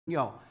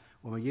友，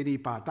我们愿意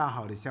把大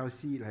好的消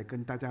息来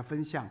跟大家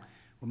分享。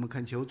我们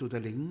恳求主的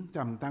灵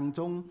在我们当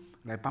中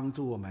来帮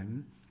助我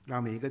们，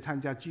让每一个参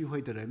加聚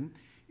会的人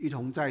一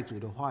同在主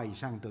的话语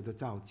上得到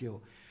造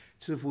就。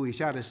赐福以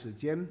下的时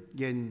间，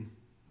愿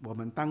我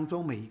们当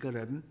中每一个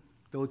人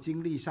都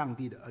经历上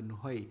帝的恩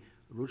惠，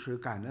如此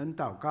感恩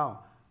祷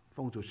告，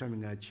奉主圣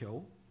名而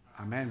求，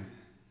阿们。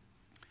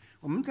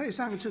我们在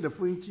上一次的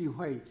福音聚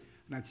会，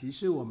那其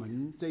实我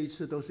们这一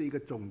次都是一个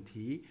总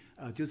题，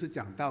就是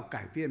讲到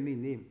改变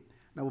命运。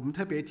那我们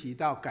特别提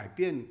到改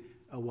变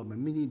我们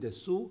命运的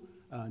书，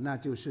那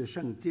就是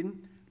圣经。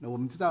那我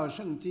们知道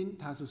圣经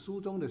它是书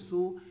中的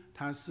书，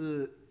它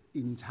是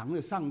隐藏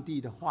了上帝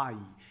的话语。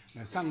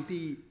那上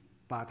帝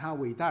把他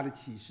伟大的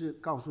启示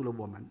告诉了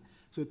我们，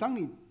所以当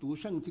你读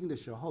圣经的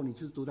时候，你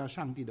是读到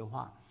上帝的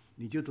话，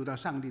你就读到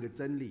上帝的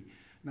真理。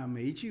那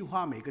每一句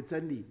话，每个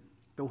真理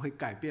都会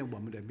改变我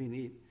们的命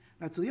运。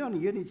那只要你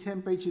愿意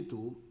谦卑去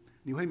读，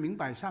你会明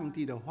白上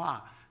帝的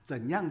话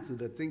怎样子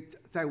的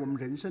在我们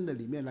人生的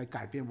里面来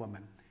改变我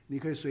们。你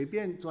可以随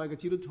便做一个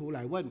基督徒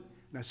来问，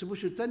那是不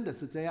是真的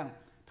是这样？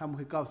他们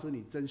会告诉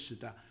你真实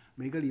的。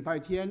每个礼拜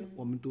天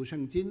我们读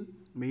圣经，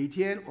每一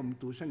天我们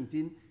读圣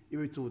经，因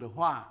为主的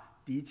话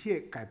的确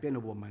改变了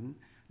我们。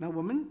那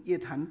我们也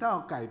谈到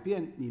改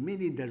变你命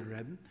运的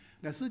人。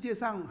那世界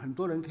上很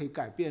多人可以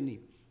改变你，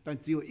但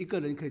只有一个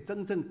人可以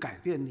真正改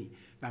变你，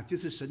那就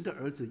是神的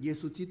儿子耶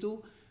稣基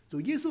督。主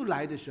耶稣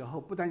来的时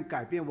候，不但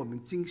改变我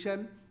们今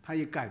生，他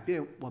也改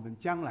变我们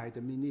将来的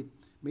命运。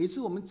每一次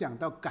我们讲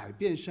到改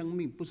变生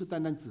命，不是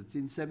单单指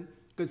今生，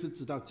更是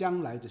指到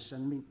将来的生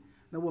命。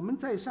那我们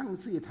在上一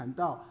次也谈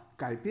到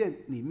改变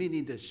你命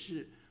运的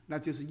事，那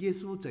就是耶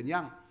稣怎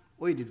样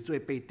为你的罪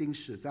被钉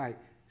死在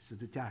十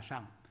字架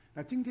上。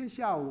那今天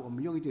下午我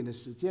们用一点的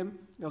时间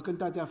要跟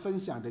大家分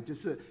享的就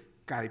是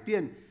改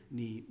变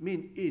你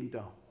命运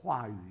的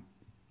话语。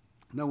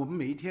那我们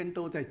每一天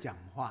都在讲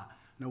话，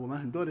那我们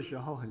很多的时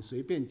候很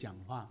随便讲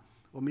话，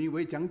我们以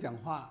为讲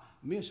话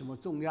没有什么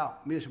重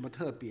要，没有什么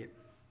特别，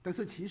但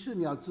是其实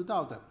你要知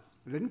道的，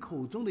人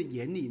口中的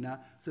言语呢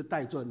是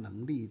带着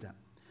能力的。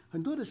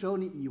很多的时候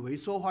你以为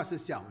说话是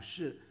小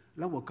事，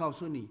那我告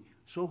诉你，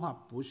说话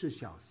不是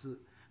小事。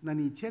那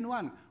你千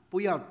万不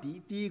要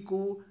低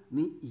估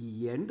你语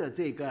言的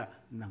这个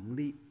能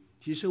力。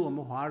其实我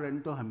们华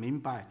人都很明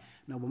白，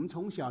那我们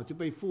从小就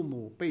被父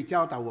母被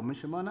教导我们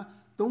什么呢？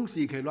东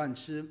西可以乱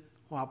吃，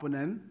话不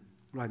能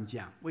乱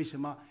讲。为什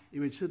么？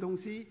因为吃东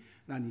西，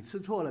那你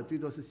吃错了最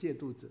多是泻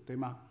肚子，对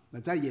吗？那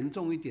再严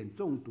重一点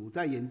中毒，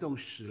再严重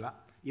死了，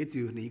也只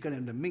有你一个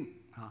人的命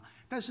啊。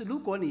但是如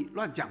果你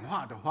乱讲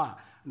话的话，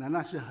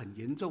那是很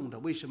严重的。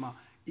为什么？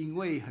因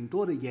为很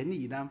多的言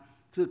语呢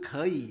是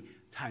可以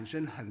产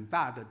生很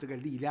大的这个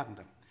力量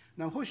的。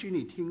那或许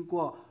你听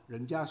过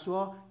人家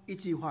说，一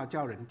句话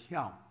叫人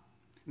跳，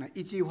那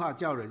一句话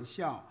叫人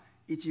笑，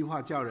一句话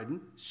叫人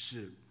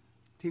死，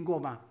听过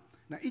吗？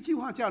那一句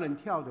话叫人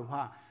跳的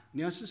话，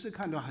你要试试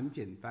看的话很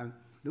简单。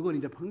如果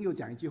你的朋友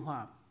讲一句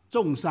话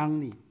重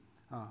伤你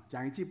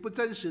讲一句不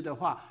真实的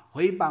话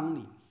回谤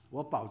你，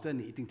我保证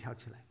你一定跳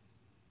起来，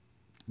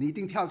你一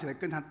定跳起来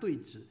跟他对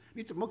峙。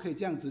你怎么可以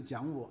这样子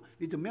讲我？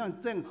你怎么样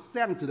这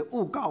样子的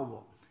诬告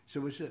我？是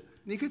不是？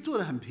你可以做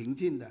得很平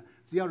静的，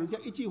只要人家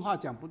一句话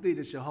讲不对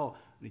的时候，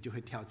你就会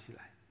跳起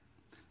来。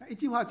那一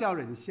句话叫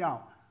人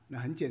笑，那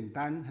很简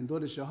单。很多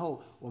的时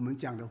候我们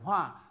讲的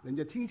话，人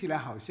家听起来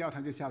好笑，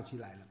他就笑起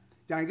来了。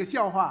讲一个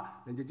笑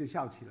话，人家就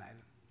笑起来了。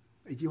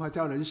一句话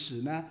叫人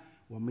死呢，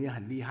我们也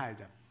很厉害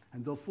的。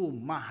很多父母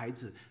骂孩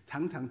子，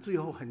常常最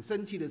后很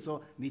生气的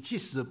说：“你去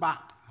死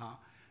吧！”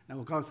那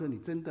我告诉你，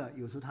真的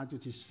有时候他就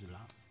去死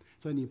了。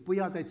所以你不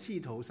要在气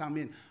头上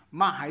面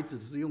骂孩子，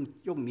只是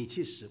用你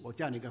去死。我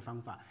教你一个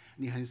方法，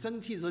你很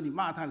生气的时候，你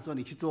骂他的时候，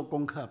你去做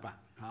功课吧，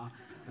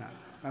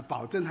那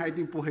保证他一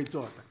定不会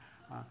做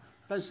的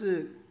但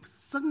是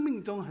生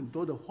命中很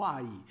多的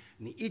话语，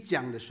你一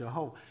讲的时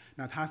候，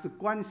那它是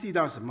关系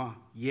到什么？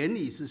言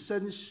语是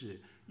生死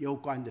攸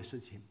关的事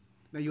情。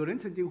那有人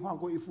曾经画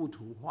过一幅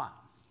图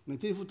画，那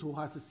这幅图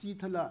画是希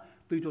特勒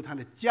对着他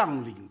的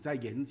将领在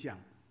演讲，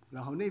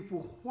然后那幅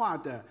画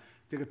的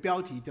这个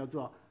标题叫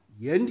做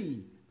言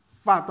语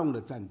发动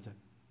了战争。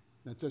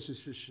那这是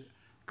事实。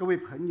各位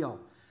朋友，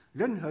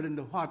任何人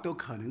的话都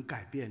可能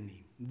改变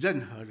你，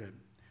任何人。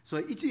所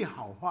以一句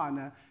好话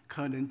呢，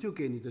可能就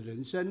给你的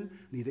人生，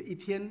你的一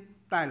天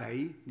带来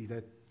你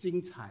的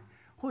精彩，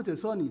或者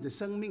说你的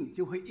生命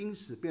就会因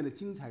此变得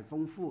精彩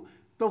丰富，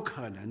都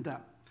可能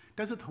的。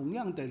但是同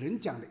样的，人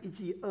讲的一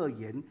句恶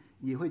言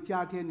也会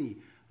加添你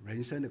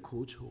人生的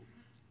苦楚。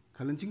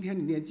可能今天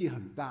你年纪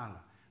很大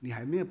了，你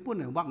还不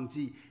能忘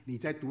记你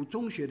在读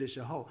中学的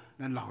时候，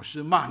那老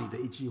师骂你的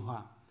一句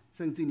话，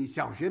甚至你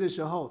小学的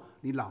时候，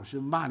你老师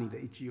骂你的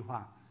一句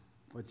话。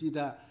我记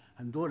得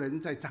很多人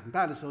在长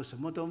大的时候什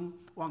么都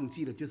忘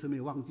记了，就是没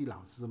有忘记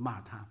老师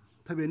骂他，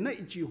特别那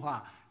一句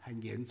话很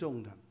严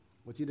重的。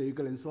我记得一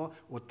个人说，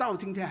我到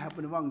今天还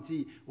不能忘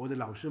记我的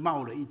老师骂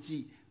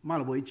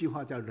了我一句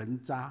话叫人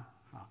渣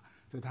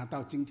所以他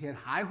到今天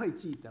还会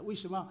记得。为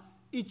什么？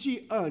一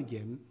句恶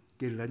言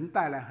给人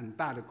带来很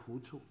大的苦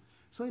楚。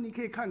所以你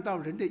可以看到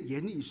人的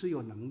言语是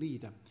有能力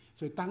的，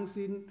所以当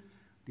心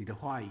你的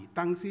话语，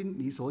当心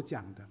你所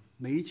讲的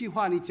每一句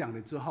话，你讲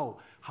了之后，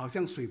好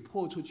像水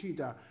泼出去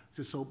的，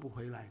是收不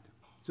回来的。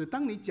所以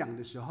当你讲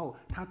的时候，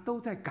它都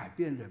在改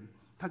变人，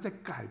它在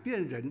改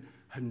变人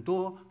很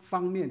多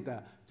方面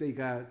的这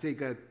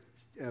个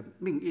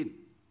命运。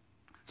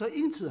所以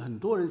因此很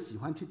多人喜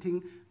欢去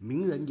听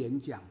名人演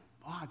讲，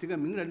哇，这个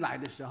名人来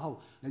的时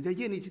候，人家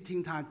愿意去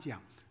听他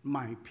讲，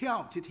买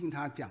票去听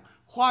他讲，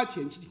花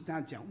钱去听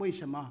他讲。为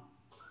什么？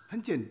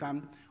很简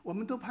单，我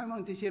们都盼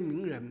望这些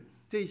名人，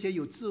这些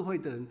有智慧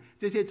的人，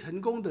这些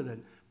成功的人，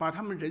把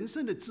他们人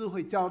生的智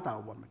慧教导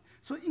我们。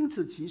所以因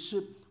此其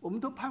实我们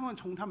都盼望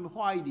从他们的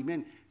话语里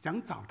面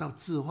想找到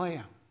智慧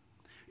啊，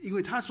因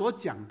为他所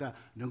讲的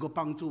能够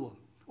帮助我。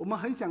我们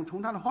很想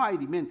从他的话语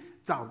里面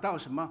找到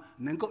什么，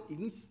能够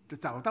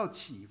找到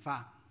启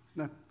发，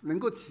那能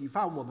够启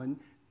发我们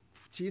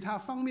其他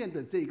方面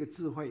的这个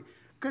智慧，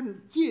更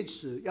借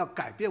此要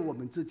改变我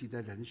们自己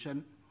的人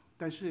生。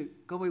但是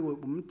各位，我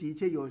们的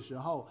确有时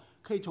候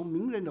可以从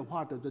名人的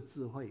话得到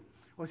智慧。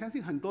我相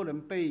信很多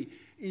人被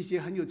一些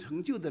很有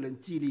成就的人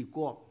激励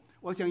过，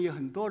我想有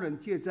很多人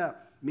借着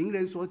名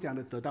人所讲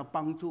的得到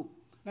帮助，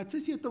那这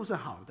些都是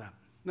好的，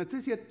那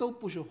这些都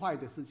不是坏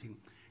的事情。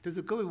但是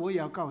各位，我也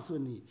要告诉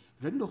你，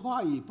人的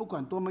话语不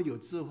管多么有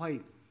智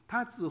慧，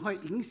它只会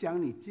影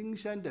响你今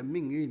生的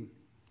命运，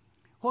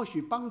或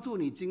许帮助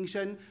你今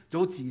生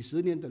走几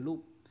十年的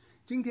路。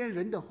今天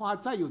人的话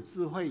再有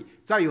智慧，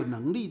再有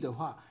能力的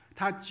话，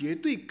它绝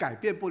对改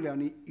变不了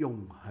你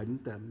永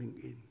恒的命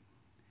运。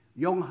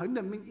永恒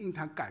的命运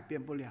它改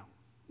变不了，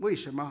为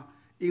什么？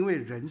因为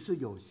人是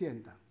有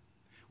限的。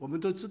我们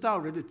都知道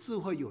人的智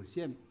慧有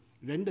限，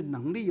人的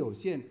能力有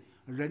限，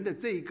人的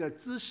这个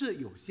知识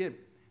有限。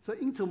所以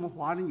因此我们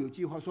华人有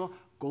句话说，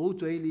狗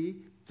嘴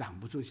里长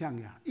不出象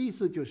牙，意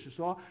思就是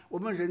说，我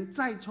们人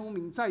再聪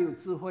明再有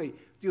智慧，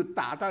就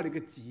达到了一个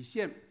极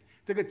限。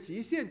这个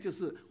极限就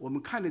是我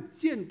们看得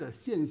见的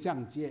现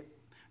象界。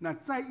那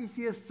在一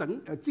些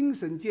精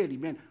神界里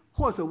面，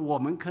或者我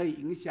们可以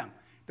影响，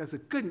但是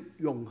更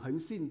永恒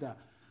性的，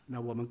那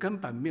我们根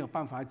本没有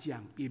办法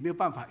讲，也没有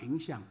办法影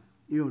响，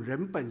因为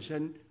人本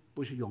身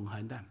不是永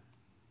恒的。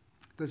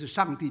但是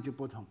上帝就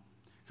不同，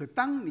所以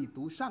当你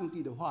读上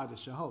帝的话的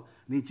时候，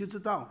你就知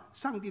道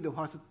上帝的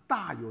话是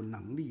大有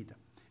能力的，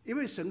因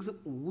为神是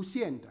无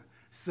限的，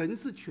神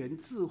是全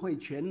智慧、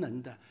全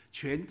能的、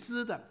全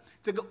知的。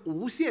这个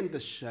无限的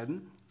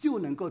神就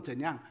能够怎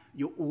样？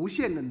有无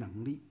限的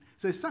能力。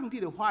所以上帝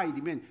的话语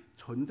里面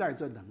存在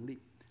着能力。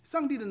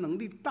上帝的能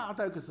力大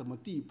到一个什么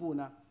地步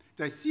呢？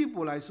在希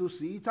伯来书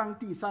11章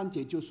第3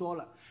节就说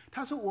了，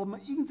他说我们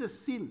因着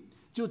信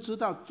就知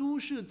道诸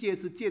世界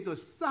是借着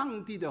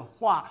上帝的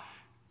话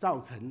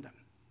造成的，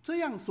这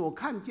样所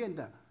看见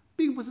的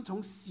并不是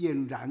从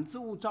显然之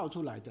物造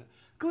出来的。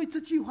各位，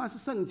这句话是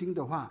圣经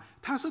的话，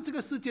他说这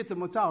个世界怎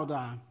么造的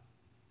啊？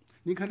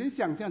你可能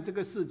想象这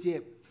个世界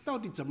到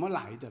底怎么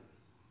来的。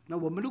那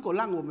我们如果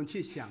让我们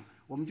去想，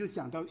我们就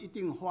想到一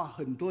定花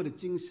很多的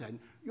精神，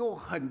用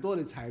很多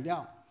的材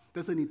料。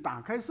但是你打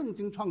开圣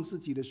经创世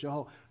纪的时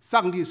候，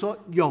上帝说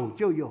有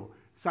就有，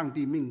上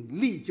帝命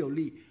立就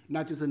立，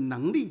那就是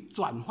能力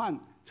转换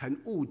成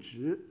物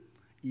质。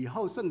以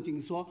后圣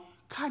经说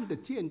看得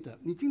见的，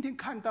你今天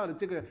看到的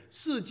这个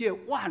世界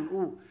万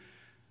物，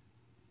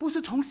不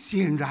是从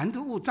显然的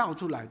物造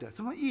出来的。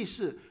什么意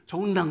思？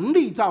从能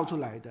力造出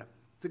来的，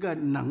这个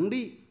能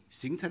力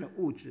形成了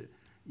物质。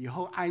以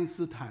后爱因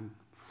斯坦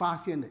发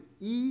现了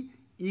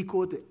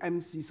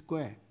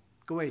E=mc²，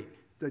 各位，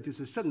这就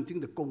是圣经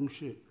的公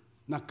式。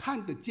那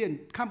看得见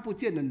看不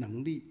见的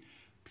能力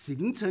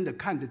形成的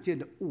看得见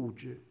的物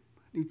质，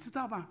你知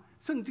道吗？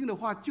圣经的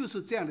话就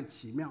是这样的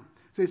奇妙。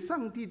所以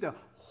上帝的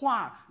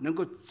话能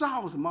够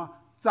造什么？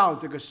造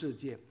这个世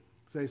界。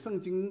所以圣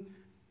经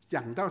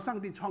讲到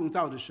上帝创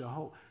造的时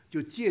候，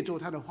就借助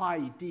他的话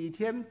语，第一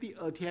天第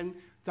二天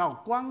造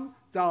光，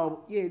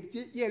造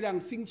月亮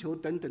星球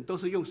等等，都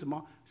是用什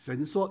么？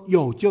神说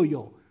有就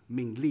有，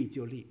命立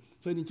就立。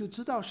所以你就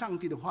知道上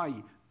帝的话语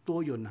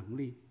多有能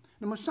力。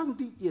那么上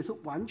帝也是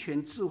完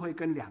全智慧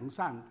跟良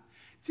善的。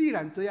既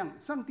然这样，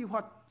上帝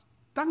话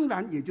当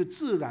然也就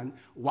自然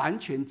完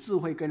全智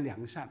慧跟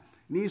良善。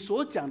你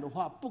所讲的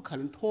话不可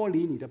能脱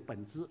离你的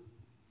本质。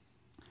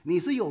你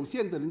是有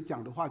限的人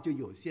讲的话就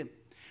有限，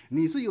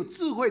你是有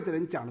智慧的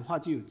人讲的话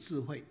就有智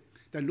慧。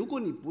但如果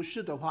你不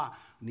是的话，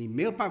你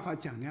没有办法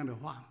讲那样的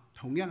话。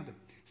同样的，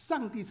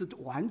上帝是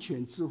完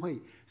全智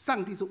慧，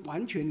上帝是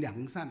完全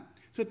良善。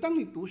所以当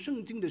你读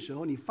圣经的时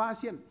候，你发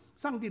现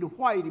上帝的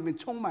话语里面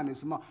充满了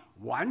什么？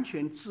完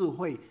全智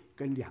慧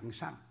跟良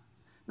善。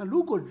那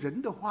如果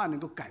人的话能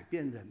够改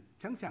变人，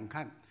想想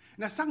看，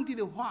那上帝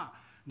的话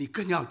你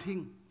更要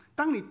听。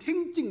当你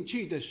听进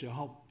去的时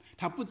候，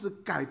它不只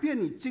改变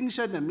你今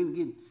生的命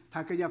运，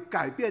它更要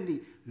改变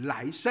你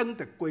来生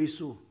的归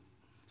宿。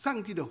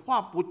上帝的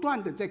话不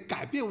断的在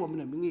改变我们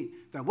的命运，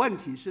但问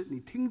题是你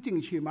听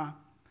进去吗？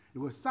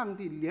如果上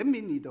帝怜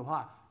悯你的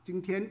话，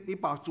今天你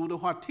把主的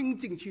话听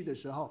进去的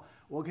时候，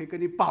我可以跟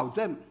你保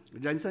证，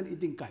人生一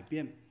定改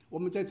变。我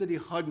们在这里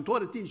很多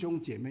的弟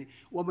兄姐妹，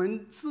我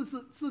们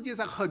世界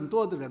上很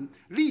多的人，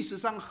历史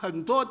上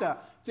很多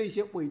的这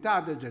些伟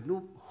大的人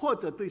物，或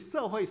者对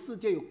社会世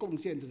界有贡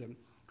献的人，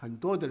很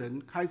多的人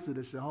开始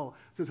的时候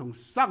是从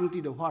上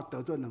帝的话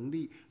得着能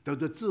力，得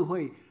着智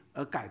慧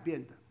而改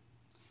变的。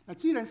那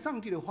既然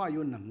上帝的话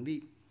有能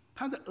力，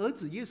他的儿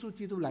子耶稣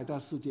基督来到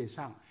世界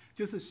上，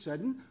就是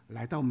神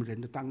来到我们人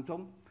的当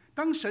中。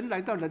当神来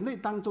到人类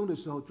当中的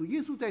时候，主耶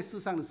稣在世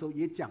上的时候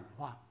也讲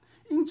话。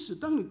因此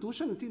当你读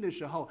圣经的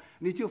时候，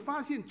你就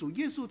发现主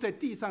耶稣在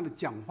地上的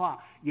讲话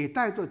也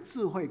带着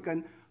智慧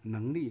跟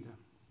能力的。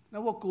那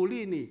我鼓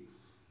励你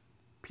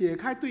撇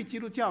开对基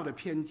督教的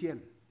偏见，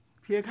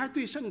撇开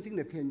对圣经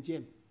的偏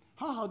见，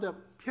好好的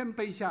谦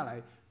卑下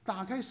来，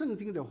打开圣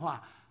经的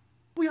话，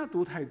不要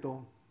读太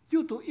多，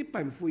就读一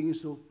本福音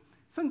书。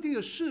圣经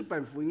有4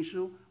本福音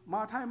书，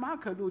马太、马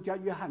可、路加、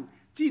约翰，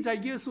记载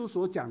耶稣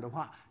所讲的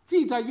话，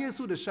记载耶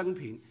稣的生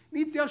平。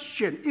你只要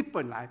选一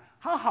本来，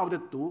好好的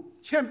读，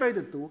谦卑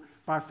的读，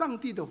把上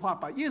帝的话，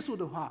把耶稣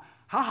的话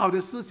好好的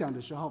思想的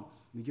时候，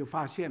你就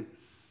发现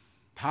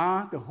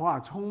他的话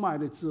充满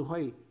了智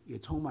慧，也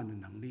充满了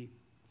能力。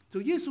主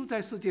耶稣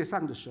在世界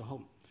上的时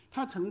候，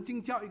他曾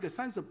经叫一个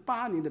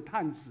38年的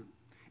探子，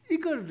一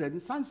个人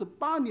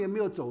38年没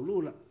有走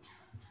路了，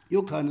有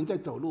可能在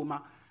走路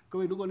吗？各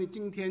位，如果你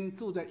今天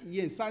住在医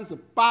院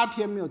38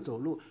天没有走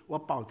路，我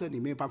保证你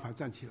没有办法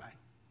站起来。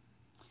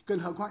更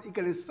何况一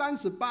个人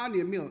38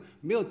年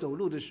没有走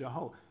路的时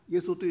候，耶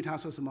稣对他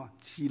说什么？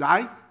起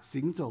来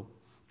行走。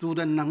主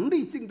的能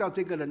力进到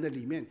这个人的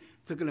里面，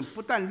这个人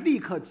不但立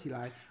刻起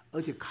来，而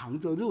且扛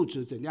着褥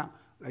子怎样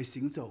来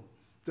行走？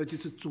这就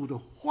是主的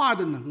话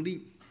的能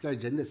力在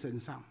人的身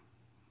上。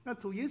那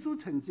主耶稣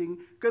曾经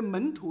跟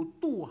门徒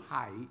渡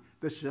海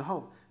的时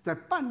候，在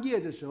半夜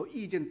的时候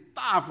遇见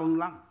大风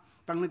浪。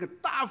当那个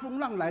大风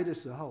浪来的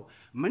时候，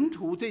门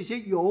徒这些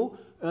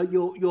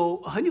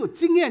很有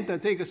经验的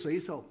这个水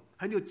手，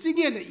很有经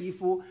验的渔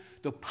夫，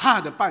都怕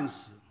得半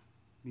死。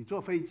你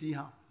坐飞机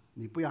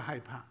你不要害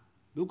怕，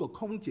如果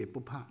空姐不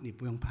怕，你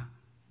不用怕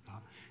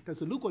啊。但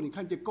是如果你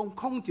看见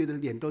空姐的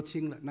脸都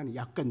青了，那你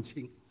要更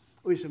青。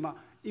为什么？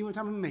因为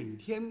他们每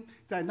天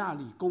在那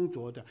里工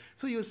作的，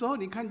所以有时候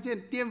你看见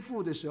颠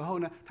覆的时候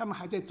呢，他们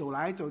还在走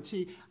来走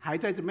去，还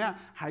在怎么样，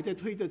还在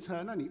推着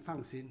车，那你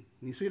放心，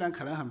你虽然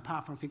可能很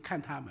怕，放心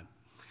看他们。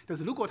但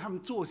是如果他们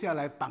坐下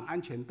来绑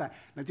安全带，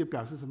那就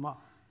表示什么？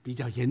比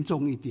较严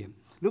重一点。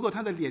如果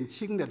他的脸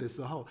青了的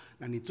时候，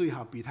那你最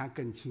好比他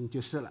更青就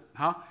是了。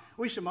好，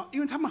为什么？因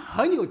为他们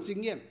很有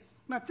经验。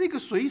那这个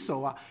水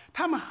手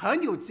他们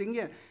很有经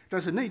验，但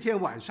是那天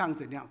晚上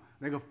怎样？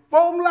那个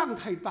风浪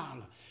太大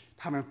了。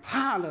他们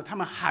怕了，他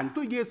们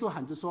对耶稣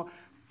喊着说：“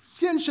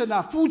先生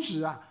啊，夫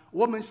子啊，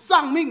我们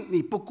丧命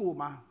你不顾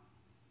吗？”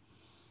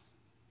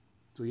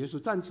主耶稣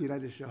站起来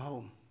的时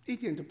候，一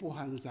点都不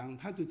慌张，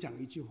他只讲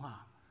一句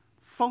话：“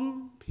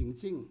风平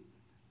静，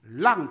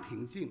浪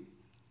平静。”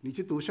你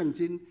去读圣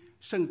经，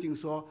圣经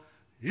说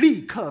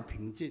立刻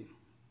平静。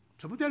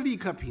什么叫立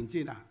刻平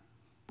静啊？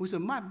不是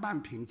慢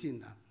慢平静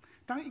的。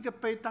当一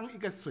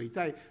个水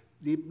在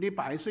你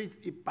把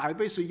一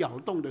杯水舀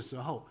动的时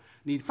候，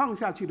你放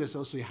下去的时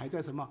候，水还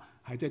在什么？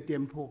还在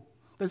颠簸。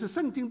但是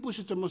圣经不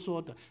是这么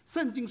说的。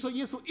圣经说，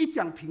耶稣一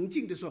讲平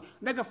静的时候，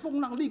那个风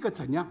浪立刻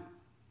怎样？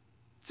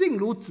静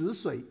如止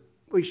水。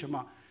为什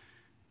么？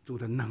主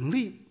的能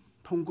力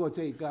通过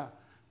这个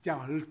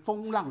叫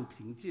风浪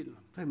平静了。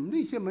所以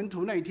那些门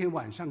徒那一天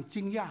晚上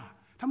惊讶，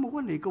他们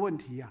问了一个问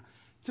题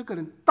这个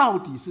人到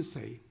底是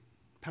谁？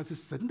他是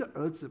神的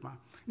儿子吗？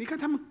你看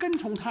他们跟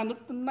从他的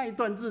那一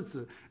段日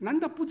子，难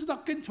道不知道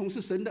跟从是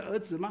神的儿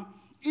子吗？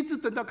一直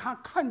等到他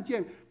看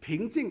见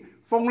平静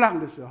风浪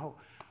的时候，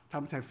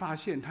他们才发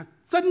现他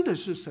真的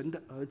是神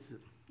的儿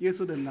子。耶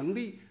稣的能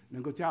力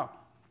能够叫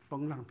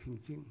风浪平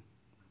静。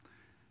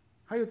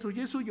还有主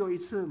耶稣有一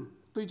次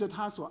对着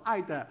他所爱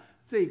的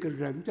这个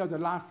人叫做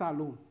拉撒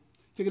路，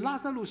这个拉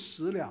撒路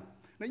死了，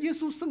那耶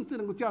稣甚至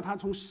能够叫他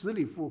从死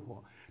里复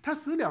活。他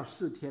死了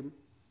4天。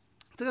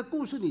这个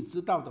故事你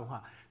知道的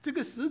话，这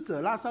个死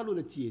者拉撒路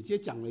的姐姐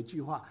讲了一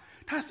句话：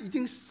他已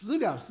经死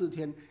了4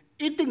天，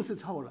一定是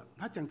臭了。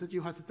他讲这句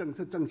话是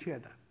正确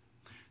的。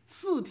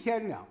4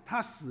天了，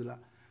他死了。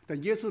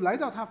等耶稣来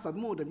到他坟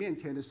墓的面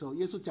前的时候，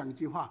耶稣讲一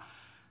句话：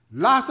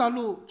拉撒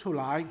路出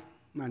来。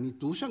那你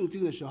读圣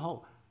经的时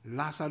候，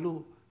拉撒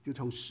路就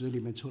从死里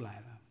面出来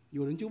了。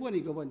有人就问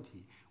一个问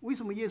题：为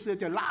什么耶稣要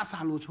叫拉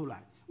撒路出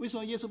来？为什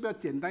么耶稣不要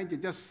简单一点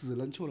叫死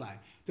人出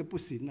来？这不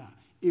行啊！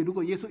因为如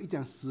果耶稣一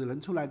讲死人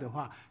出来的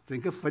话，整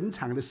个坟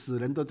场的死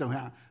人都怎么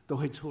样？都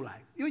会出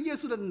来。因为耶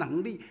稣的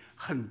能力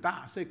很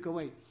大，所以各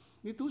位，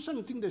你读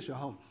圣经的时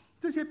候，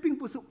这些并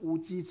不是无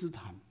稽之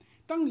谈。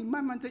当你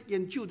慢慢在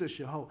研究的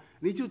时候，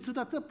你就知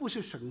道这不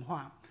是神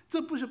话，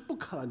这不是不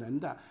可能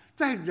的。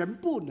在人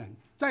不能，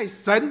在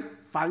神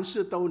凡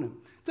事都能。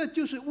这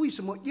就是为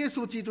什么耶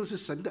稣基督是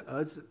神的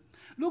儿子。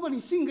如果你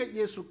信个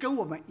耶稣跟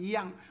我们一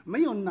样，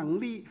没有能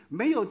力，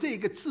没有这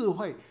个智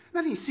慧，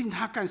那你信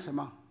他干什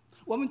么？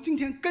我们今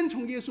天跟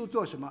从耶稣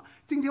做什么？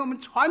今天我们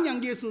传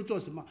扬耶稣做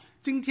什么？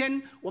今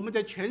天我们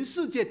在全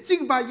世界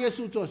敬拜耶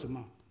稣做什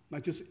么？那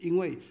就是因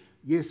为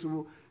耶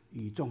稣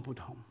与众不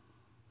同。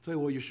所以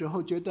我有时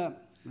候觉得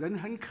人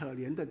很可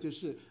怜的，就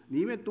是你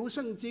因为读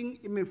圣经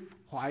因为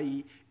怀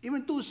疑，因为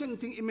读圣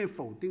经因为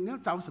否定，你要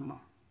找什么？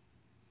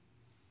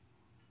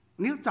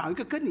你要找一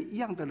个跟你一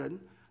样的人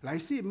来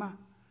信吗？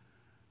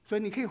所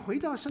以你可以回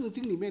到圣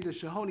经里面的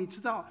时候，你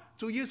知道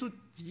主耶稣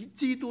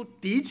基督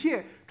的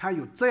确他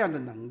有这样的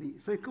能力。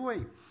所以各位，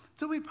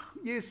这位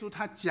耶稣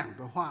他讲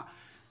的话，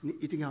你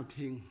一定要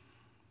听，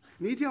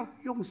你一定要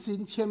用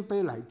心谦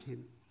卑来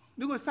听。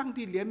如果上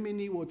帝怜悯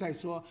你，我在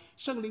说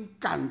圣灵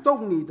感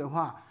动你的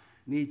话，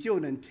你就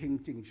能听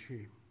进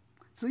去。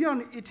只要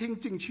你一听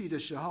进去的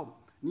时候，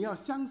你要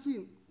相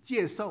信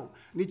接受，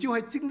你就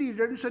会经历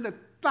人生的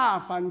大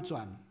翻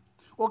转。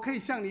我可以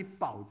向你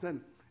保证，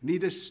你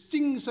的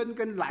今生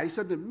跟来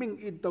生的命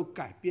运都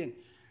改变，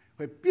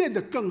会变得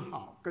更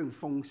好更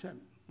丰盛。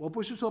我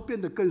不是说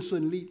变得更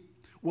顺利，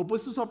我不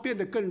是说变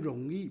得更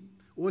容易，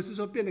我是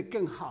说变得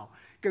更好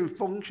更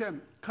丰盛。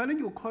可能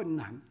有困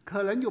难，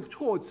可能有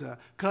挫折，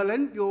可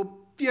能有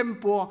颠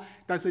簸，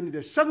但是你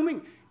的生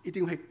命一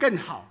定会更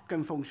好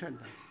更丰盛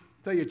的。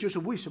这也就是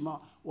为什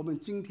么我们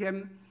今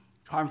天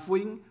传福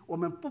音，我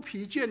们不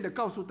疲倦地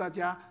告诉大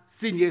家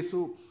信耶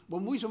稣。我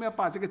们为什么要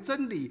把这个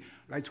真理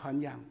来传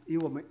扬？因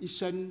为我们一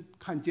生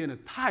看见了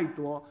太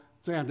多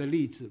这样的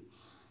例子，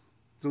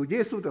主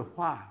耶稣的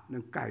话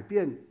能改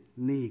变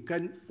你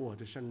跟我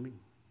的生命。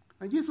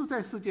那耶稣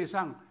在世界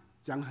上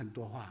讲很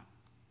多话，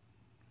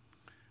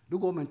如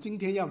果我们今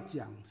天要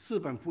讲4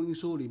本福音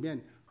书里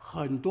面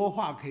很多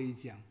话可以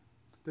讲，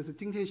但是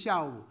今天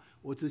下午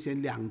我只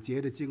选2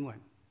节的经文，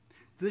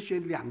只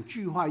选2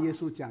句话耶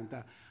稣讲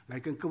的来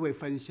跟各位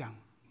分享。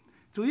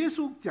主耶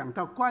稣讲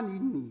到关于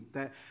你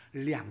的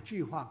2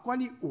句话，关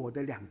于我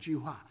的2句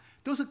话，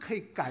都是可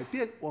以改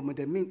变我们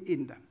的命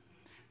运的。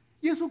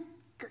耶稣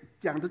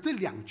讲的这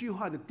2句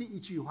话的第一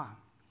句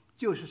话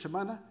就是什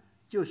么呢？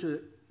就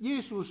是耶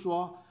稣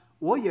说：“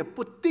我也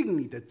不定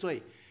你的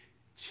罪，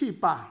去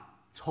吧，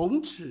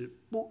从此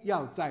不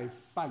要再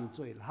犯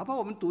罪了。”好吧，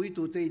我们读一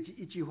读这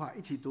一句话，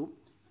一起读。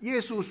耶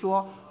稣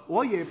说：“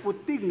我也不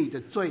定你的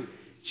罪，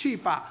去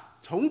吧，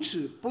从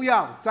此不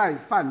要再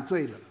犯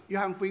罪了。”约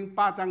翰福音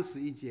8章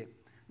11节。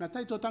那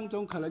在座当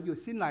中可能有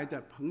新来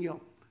的朋友，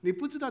你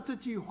不知道这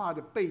句话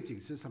的背景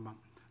是什么，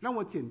让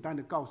我简单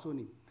的告诉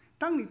你。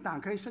当你打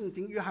开圣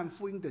经约翰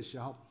福音的时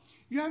候，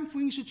约翰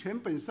福音是全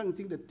本圣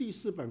经的第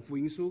4本福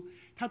音书，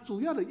它主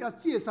要的要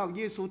介绍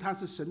耶稣他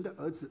是神的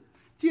儿子，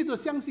借着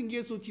相信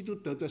耶稣基督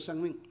得着生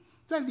命。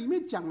在里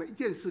面讲了一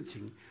件事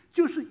情，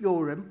就是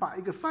有人把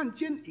一个犯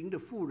奸淫的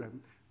妇人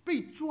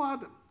被抓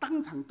的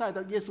当场带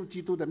到耶稣基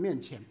督的面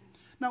前。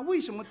那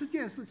为什么这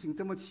件事情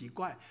这么奇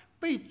怪？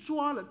被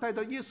抓了带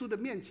到耶稣的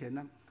面前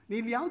呢？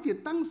你了解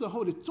当时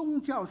候的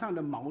宗教上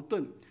的矛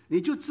盾，你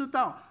就知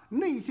道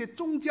那些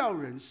宗教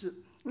人士，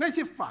那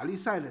些法利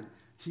赛人，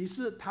其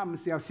实他们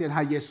是要陷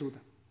害耶稣的。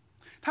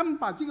他们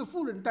把这个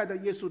妇人带到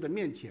耶稣的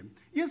面前，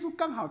耶稣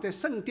刚好在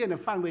圣殿的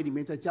范围里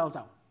面在教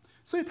导，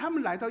所以他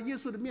们来到耶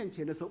稣的面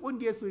前的时候，问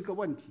耶稣一个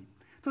问题，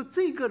说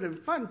这个人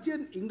犯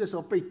奸淫的时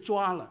候被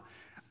抓了，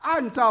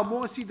按照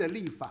摩西的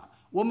律法，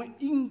我们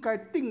应该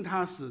定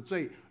他死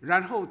罪，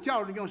然后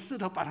叫人用石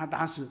头把他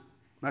打死。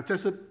那这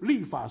是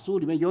律法书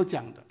里面有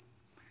讲的。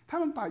他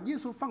们把耶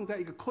稣放在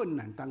一个困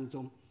难当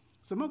中。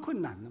什么困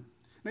难呢？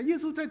那耶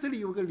稣在这里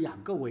有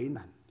2个为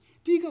难。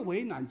第一个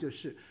为难就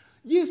是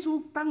耶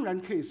稣当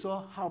然可以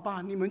说，好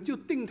吧，你们就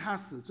定他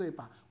死罪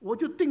吧，我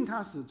就定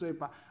他死罪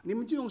吧，你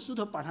们就用石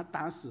头把他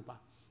打死吧。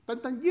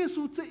但耶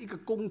稣这一个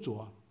工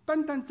作，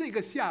单这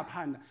个下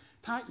判呢，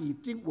他已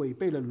经违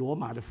背了罗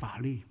马的法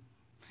律。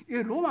因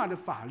为罗马的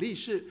法律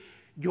是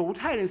犹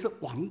太人是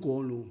亡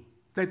国奴，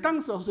在当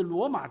时候是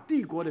罗马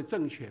帝国的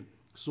政权，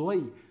所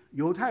以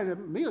犹太人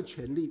没有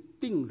权利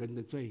定人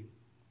的罪。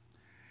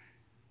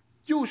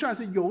就算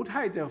是犹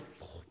太的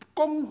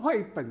公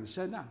会本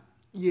身啊，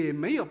也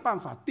没有办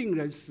法定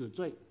人死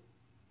罪。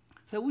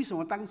所以为什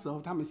么当时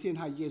候他们陷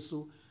害耶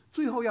稣，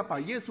最后要把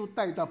耶稣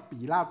带到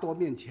比拉多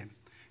面前，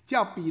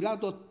叫比拉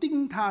多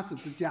钉他十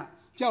字架，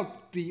叫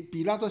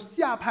比拉多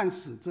下判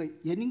死罪，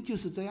原因就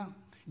是这样。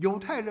犹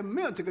太人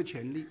没有这个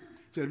权利，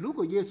所以如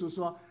果耶稣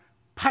说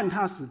判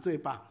他死罪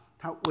吧，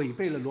他违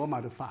背了罗马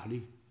的法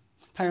律，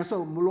他要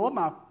受罗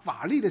马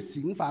法律的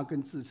刑罚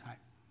跟制裁。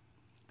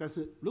但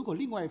是如果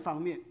另外一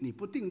方面你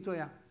不定罪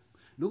啊，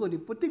如果你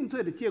不定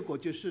罪的结果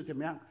就是怎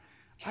么样？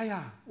哎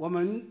呀，我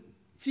们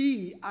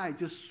基于爱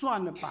就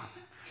算了吧，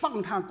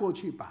放他过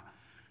去吧。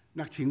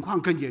那情况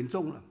更严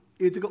重了，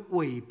因为这个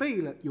违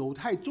背了犹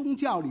太宗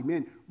教里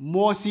面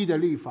摩西的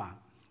律法。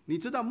你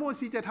知道摩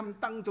西在他们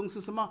当中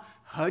是什么？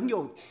很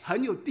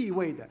有地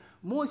位的。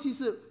摩西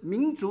是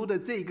民族的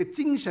这个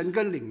精神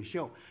跟领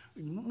袖。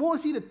摩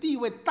西的地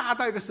位大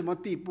到一个什么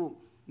地步？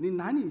你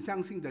难以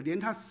相信的，连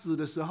他死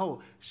的时候，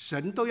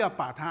神都要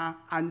把他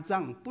安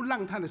葬，不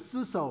让他的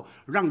尸首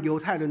让犹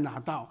太人拿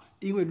到，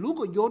因为如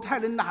果犹太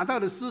人拿到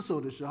的尸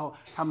首的时候，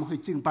他们会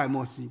敬拜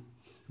摩西。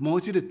摩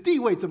西的地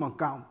位这么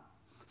高，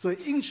所以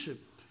因此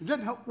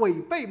任何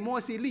违背摩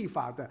西律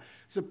法的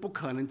是不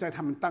可能在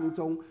他们当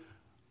中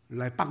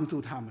来帮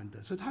助他们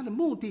的。所以他的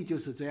目的就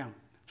是这样，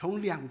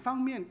从两方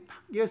面，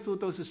耶稣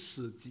都是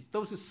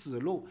死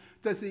路，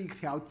这是一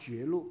条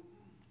绝路。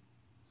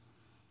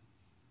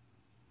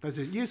但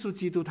是耶稣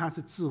基督他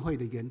是智慧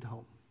的源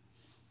头，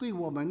对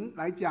我们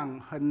来讲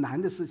很难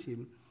的事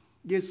情，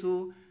耶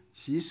稣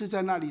其实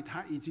在那里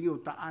他已经有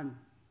答案。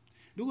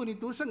如果你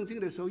读圣经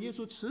的时候，耶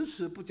稣迟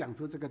迟不讲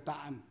出这个答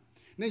案，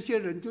那些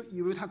人就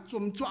以为我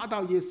们抓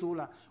到耶稣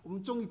了，我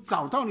们终于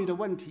找到你的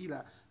问题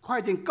了，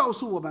快点告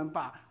诉我们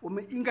吧，我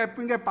们应该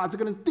不应该把这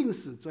个人定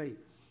死罪？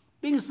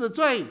定死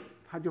罪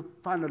他就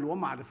犯了罗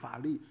马的法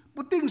律，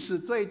不定死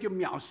罪就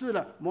藐视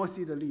了摩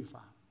西的律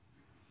法。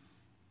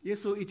耶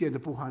稣一点都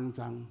不慌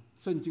张，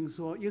圣经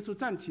说耶稣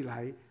站起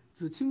来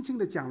只轻轻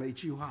地讲了一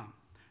句话，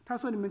他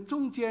说：你们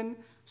中间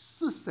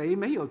是谁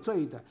没有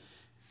罪的，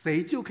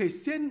谁就可以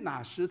先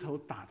拿石头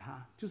打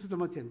他，就是这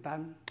么简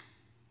单。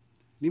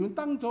你们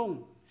当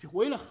中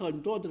围了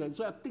很多的人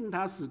说要定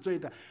他死罪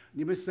的，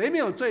你们谁没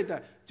有罪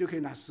的就可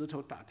以拿石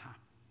头打他。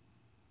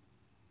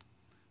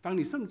当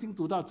你圣经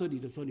读到这里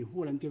的时候，你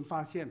忽然间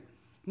发现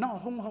闹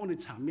哄哄的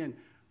场面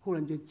忽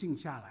然间静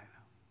下来了，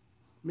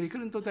每个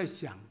人都在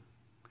想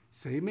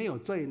谁没有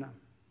罪呢，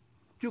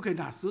就可以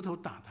拿石头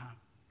打他。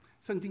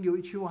圣经有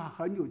一句话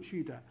很有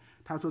趣的，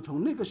他说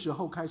从那个时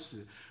候开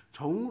始，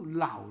从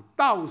老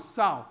到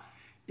少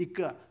一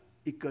个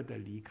一个的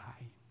离开。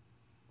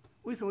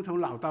为什么从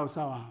老到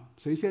少啊？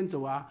谁先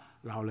走啊？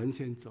老人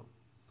先走。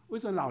为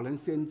什么老人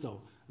先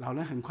走？老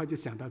人很快就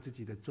想到自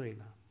己的罪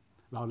了，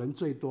老人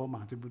最多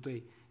嘛，对不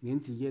对？年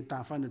纪越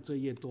大犯的罪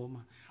越多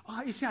嘛，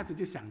一下子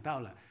就想到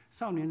了。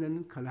少年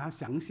人可能要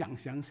想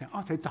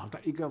才找到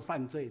一个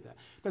犯罪的，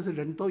但是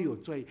人都有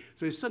罪，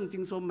所以圣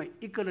经说每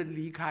一个人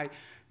离开，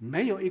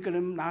没有一个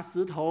人拿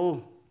石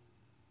头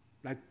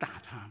来打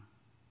他。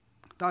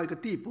到一个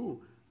地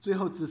步，最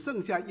后只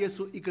剩下耶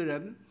稣一个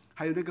人，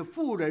还有那个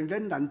妇人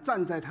仍然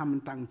站在他们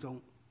当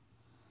中。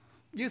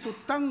耶稣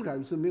当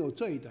然是没有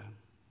罪的，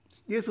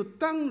耶稣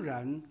当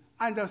然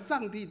按照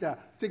上帝的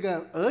这个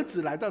儿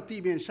子来到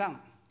地面上，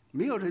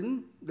没有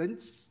人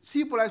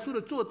希伯来书的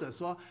作者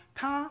说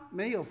他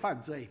没有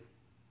犯罪，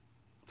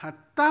他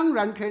当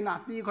然可以拿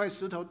第一块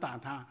石头打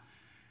他。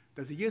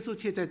但是耶稣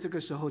却在这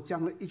个时候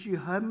讲了一句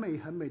很美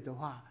很美的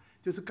话，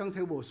就是刚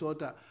才我说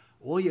的，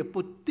我也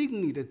不定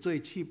你的罪，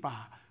去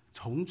吧，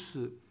从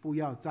此不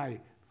要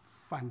再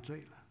犯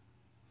罪了。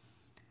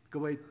各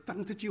位，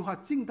当这句话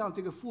进到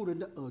这个妇人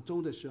的耳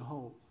中的时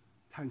候，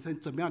产生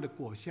怎么样的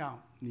果效，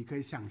你可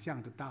以想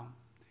象得到，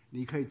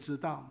你可以知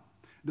道。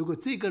如果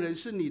这个人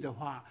是你的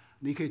话，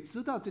你可以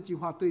知道这句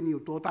话对你有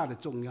多大的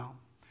重要。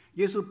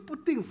耶稣不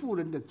定妇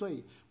人的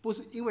罪，不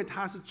是因为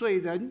他是罪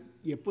人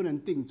也不能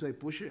定罪，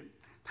不是，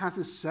他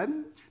是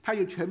神，他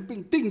有权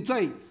柄定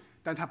罪，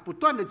但他不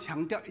断地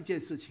强调一件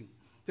事情。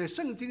在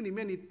圣经里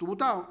面，你读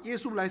到耶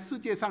稣来世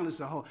界上的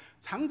时候，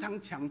常常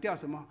强调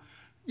什么？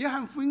约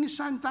翰福音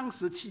3章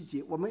17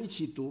节，我们一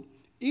起读：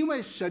因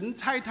为神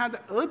差他的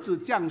儿子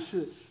降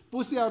世，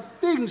不是要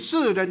定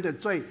世人的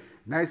罪，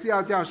乃是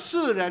要叫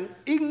世人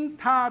因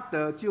他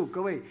得救。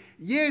各位，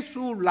耶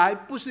稣来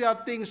不是要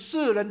定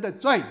世人的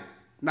罪，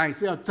乃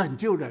是要拯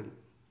救人。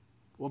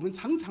我们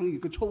常常有一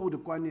个错误的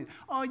观念，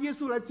耶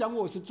稣来讲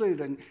我是罪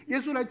人，耶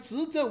稣来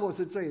指责我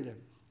是罪人。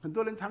很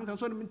多人常常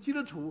说你们基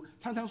督徒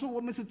常常说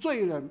我们是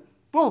罪人，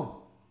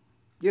不，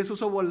耶稣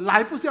说我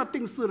来不是要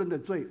定世人的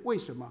罪。为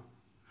什么？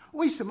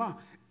为什么？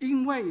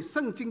因为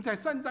圣经在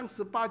3章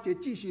18节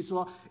继续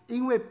说，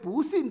因为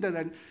不信的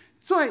人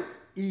罪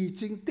已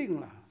经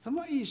定了。什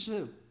么意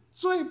思？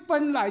罪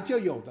本来就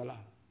有的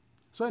了。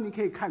所以你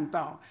可以看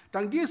到，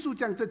当耶稣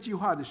讲这句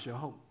话的时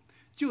候，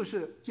就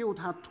是救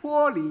他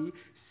脱离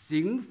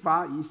刑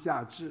罚以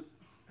下制，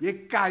也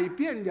改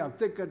变了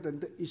这个人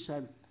的一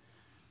生。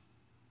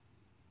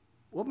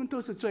我们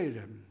都是罪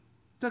人，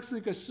这是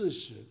一个事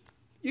实，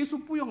耶稣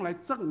不用来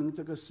证明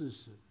这个事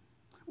实，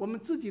我们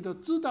自己都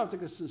知道这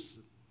个事实。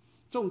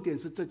重点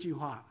是这句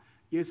话，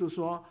耶稣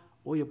说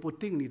我也不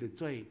定你的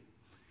罪，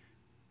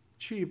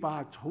去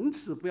吧，从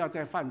此不要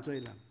再犯罪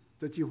了。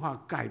这句话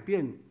改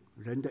变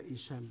人的一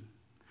生。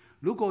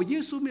如果耶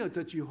稣没有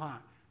这句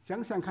话，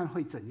想想看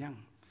会怎样？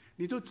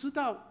你都知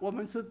道我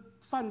们是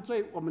犯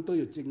罪，我们都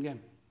有经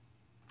验，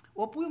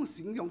我不用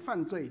形容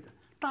犯罪的，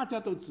大家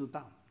都知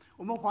道。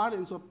我们华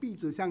人说壁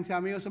纸向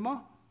下没有什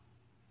么，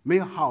没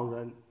有好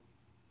人。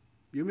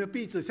有没有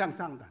壁纸向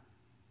上的？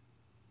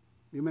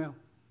有没有？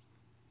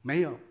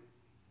没有。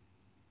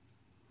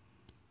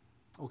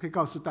我可以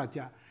告诉大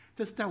家，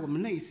这是在我们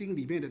内心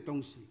里面的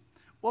东西，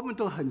我们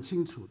都很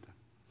清楚的。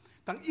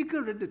当一个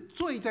人的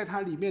罪在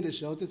他里面的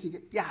时候，这是一个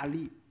压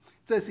力，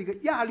这是一个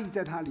压力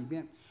在他里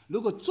面。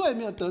如果罪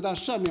没有得到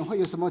赦免，会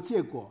有什么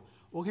结果？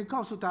我可以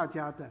告诉大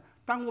家的，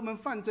当我们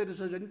犯罪的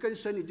时候，人跟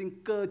神已经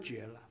隔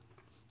绝了。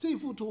这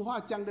幅图画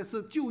讲的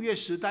是旧约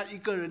时代一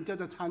个人叫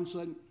做参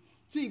孙，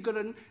这个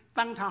人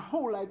当他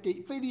后来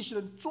给非利士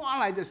人抓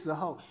来的时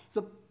候，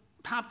是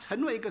他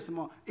成为一个什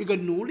么？一个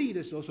奴隶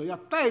的时候，所要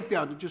代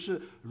表的就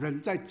是人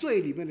在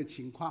罪里面的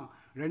情况，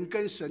人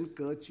跟神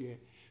隔绝。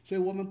所以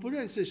我们不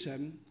认识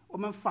神，我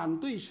们反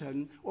对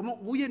神，我们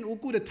无缘无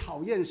故的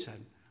讨厌神。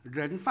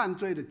人犯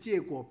罪的结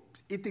果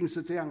一定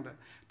是这样的。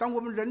当我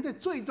们人在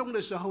最终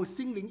的时候，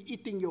心灵一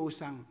定忧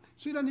伤。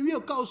虽然你没有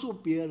告诉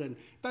别人，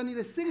但你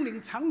的心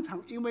灵常常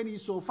因为你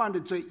所犯的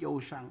罪忧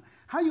伤，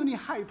还有你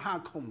害怕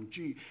恐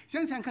惧。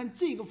想想看，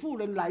这个妇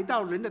人来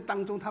到人的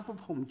当中，他不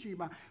恐惧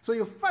吗？所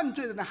以犯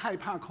罪的人害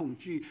怕恐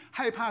惧，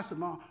害怕什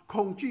么？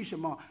恐惧什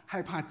么？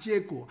害怕结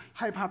果，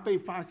害怕被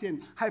发现，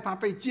害怕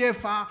被揭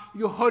发，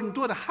有很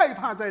多的害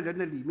怕在人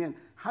的里面。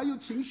还有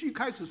情绪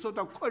开始受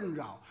到困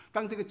扰，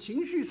当这个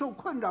情绪受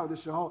困扰的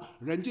时候，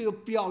人就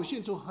表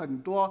现出很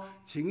多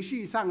情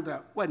绪上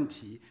的问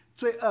题，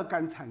罪恶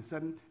感产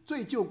生，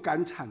罪疚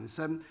感产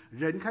生，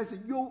人开始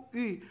忧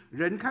郁，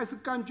人开始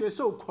感觉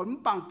受捆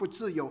绑不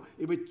自由，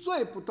因为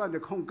罪不断的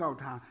控告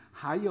他，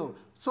还有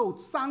受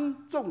伤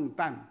重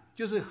担，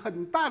就是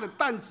很大的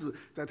担子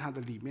在他的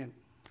里面。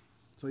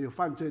所有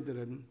犯罪的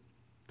人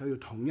都有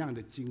同样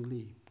的经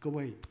历，各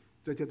位，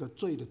这叫做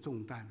罪的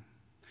重担。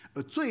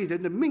而罪人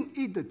的命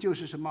运的就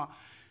是什么？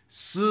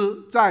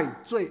死在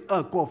罪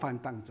恶过犯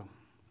当中。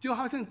就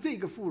好像这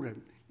个妇人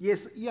也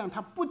是一样，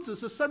她不只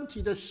是身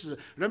体的死，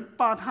人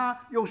把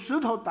她用石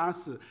头打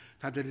死，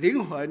她的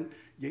灵魂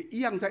也一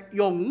样在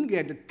永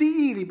远的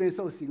地狱里面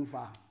受刑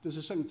罚。这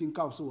是圣经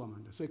告诉我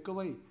们的。所以各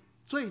位，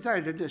罪在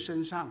人的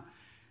身上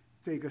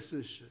这个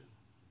事实，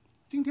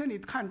今天你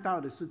看到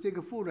的是这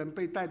个妇人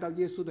被带到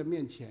耶稣的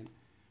面前。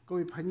各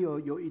位朋友，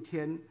有一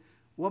天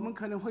我们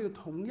可能会有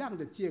同样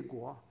的结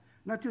果，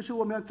那就是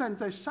我们要站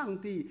在上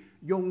帝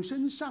永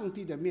生上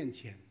帝的面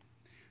前。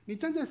你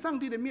站在上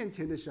帝的面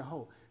前的时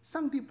候，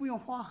上帝不用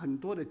花很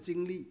多的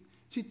精力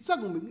去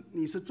证明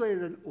你是罪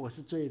人，我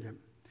是罪人。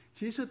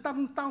其实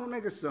当到那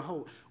个时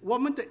候，我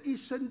们的一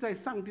生在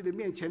上帝的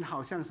面前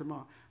好像什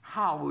么？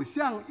好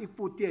像一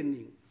部电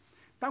影。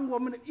当我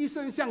们的一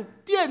生像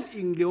电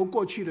影流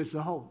过去的时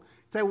候，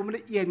在我们的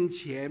眼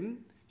前，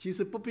其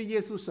实不必耶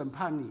稣审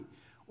判你，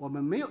我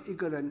们没有一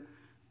个人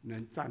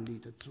能站立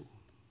得住。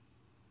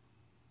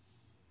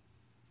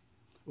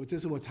这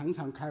是我常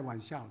常开玩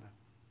笑的。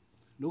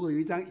如果有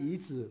一张椅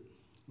子，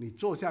你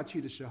坐下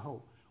去的时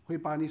候，会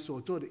把你所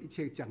做的一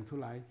切讲出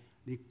来，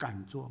你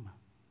敢做吗？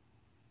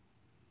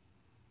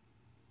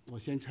我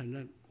先承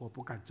认，我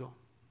不敢做。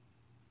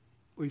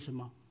为什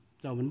么？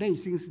在我们内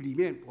心里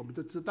面，我们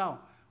都知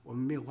道我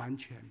们没有完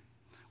全，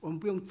我们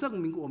不用证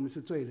明我们是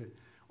罪人，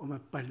我们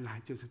本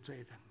来就是罪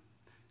人。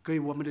所以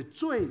我们的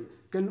罪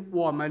跟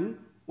我们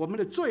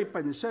的罪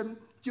本身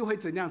就会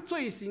怎样？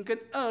罪行跟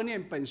恶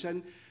念本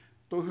身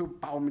都会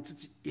把我们自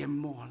己淹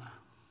没了。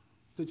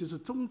这就是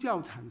宗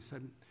教产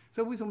生。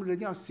所以为什么人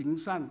要行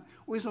善？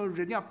为什么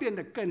人要变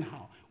得更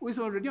好？为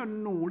什么人要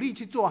努力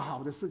去做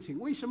好的事情？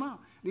为什么？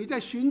你在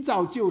寻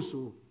找救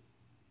赎，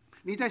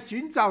你在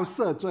寻找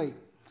赦罪。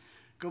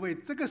各位，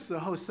这个时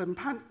候审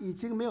判已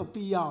经没有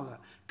必要了，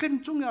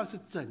更重要是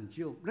拯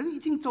救。人已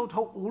经走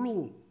投无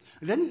路，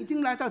人已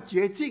经来到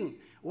绝境，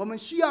我们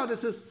需要的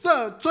是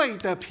赦罪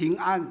的平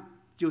安。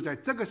就在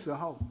这个时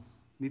候，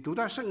你读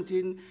到圣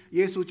经，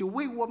耶稣就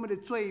为我们的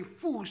罪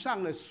付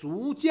上了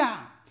赎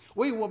价，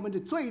为我们的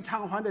罪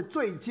偿还的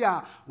罪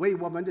价，为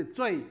我们的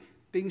罪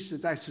钉死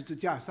在十字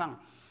架上，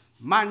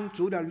满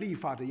足了律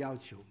法的要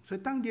求。所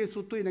以当耶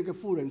稣对那个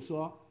妇人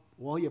说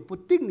我也不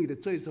定你的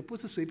罪的时候，不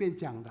是随便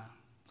讲的，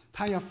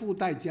他要付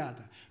代价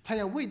的，他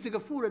要为这个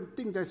妇人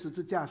钉在十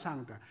字架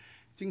上的。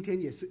今天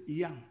也是一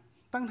样，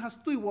当他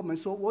对我们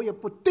说我也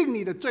不定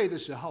你的罪的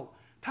时候，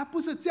他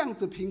不是这样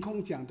子凭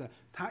空讲的，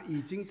他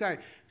已经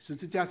在十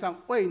字架上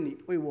为你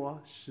为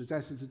我死在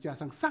十字架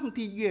上。上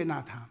帝悦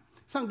纳他，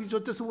上帝说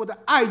这是我的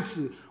爱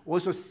子，我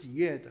所喜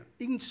悦的。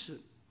因此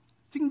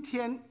今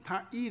天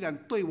他依然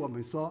对我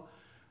们说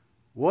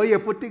我也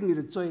不定你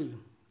的罪，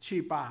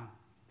去吧，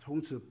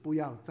从此不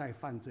要再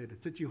犯罪了。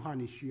这句话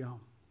你需要，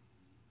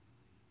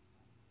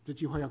这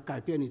句话要改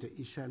变你的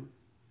一生。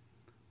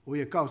我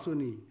也告诉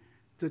你，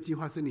这句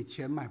话是你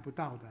钱买不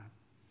到的。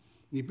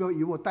你不要以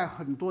为我带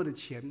很多的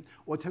钱，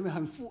我成为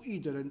很富裕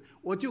的人，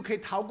我就可以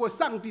逃过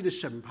上帝的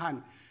审判。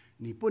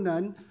你不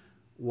能，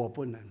我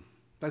不能。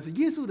但是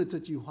耶稣的这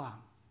句话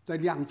在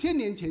2000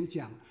年前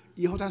讲，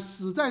以后他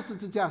死在十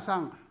字架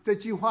上，这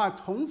句话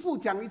重复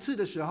讲一次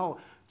的时候，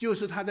就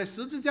是他在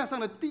十字架上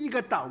的第一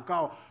个祷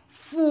告：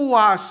父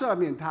啊，赦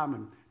免他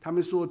们，他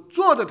们所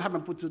做的他们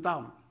不知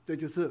道。这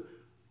就是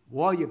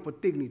我也不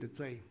定你的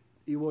罪，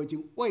因为我已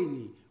经为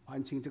你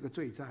还清这个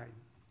罪债。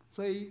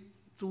所以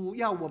主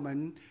要我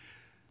们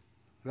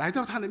来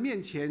到他的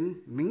面前，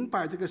明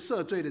白这个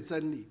赦罪的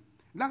真理，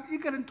让一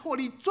个人脱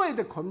离罪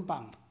的捆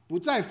绑，不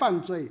再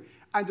犯罪，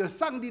按照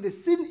上帝的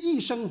心意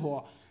生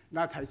活，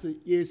那才是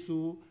耶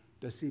稣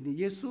的心意。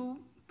耶稣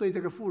对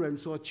这个妇人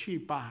说：去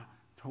吧，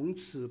从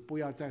此不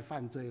要再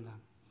犯罪了。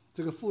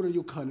这个妇人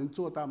有可能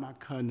做到吗？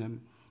可能。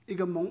一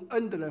个蒙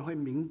恩的人会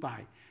明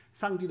白，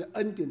上帝的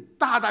恩典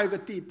大到一个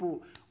地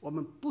步，我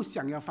们不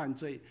想要犯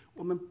罪，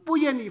我们不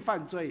愿意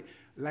犯罪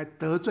来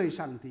得罪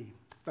上帝。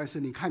但是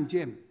你看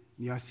见，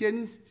你要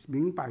先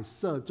明白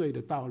赦罪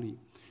的道理。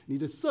你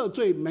的赦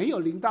罪没有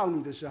临到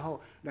你的时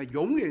候，那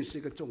永远是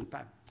一个重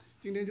担。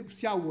今天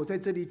下午我在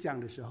这里讲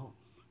的时候，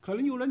可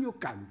能有人有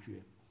感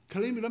觉，可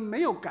能有人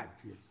没有感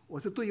觉，我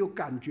是对有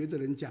感觉的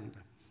人讲的，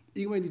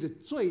因为你的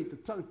罪的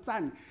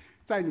占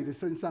在你的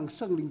身上，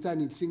圣灵在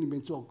你心里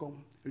面做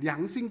工，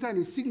良心在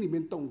你心里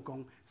面动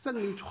工，圣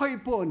灵挥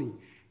破你。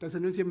但是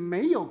那些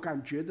没有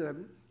感觉的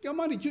人，要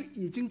么你就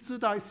已经知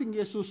道信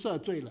耶稣赦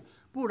罪了，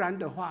不然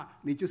的话，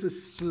你就是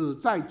死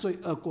在罪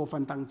恶过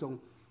犯当中，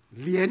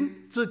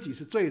连自己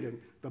是罪人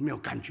都没有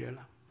感觉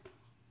了。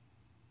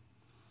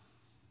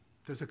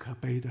这是可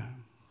悲的。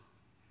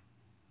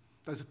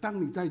但是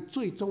当你在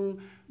罪中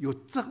有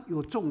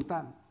重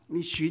担，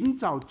你寻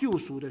找救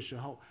赎的时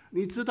候，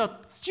你知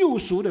道救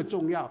赎的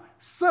重要，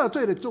赦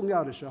罪的重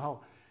要的时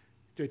候，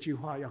这句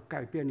话要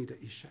改变你的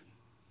一生。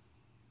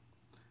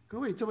各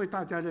位，这位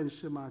大家认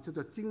识吗？叫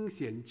做金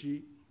贤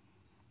居。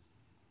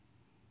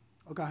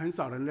我看很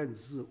少人认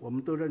识，我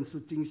们都认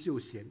识金秀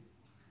贤。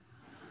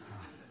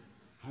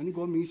韩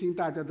国明星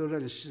大家都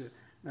认识，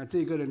那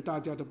这个人大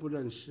家都不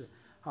认识。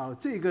好，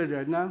这个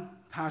人呢，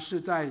他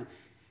是在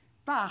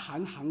大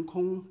韩航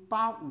空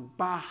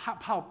858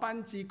号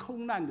班机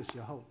空难的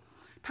时候，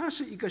他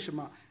是一个什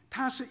么？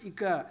他是一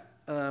个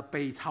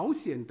北朝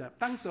鲜的，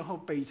当时候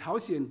北朝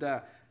鲜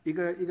的一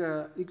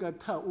个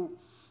特务，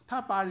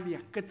他把2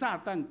个炸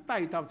弹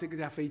带到这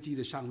架飞机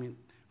的上面，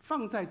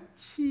放在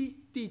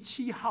第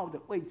7号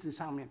的位置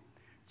上面。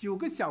9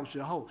个小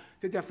时后，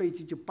这架飞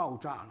机就爆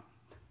炸了。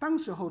当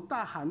时候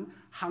大韩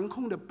航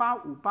空的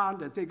858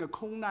的这个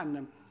空难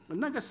呢，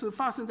那个是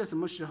发生在什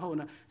么时候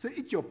呢？是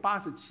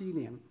1987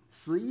年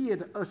11月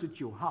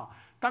29号，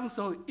当时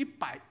候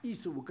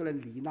115个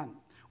人罹难。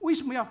为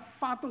什么要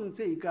发动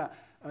这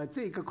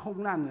个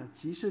空难呢？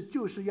其实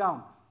就是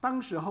当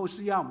时候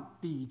是要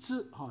抵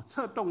制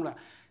策动了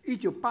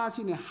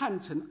1987年汉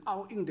城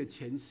奥运的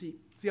前夕，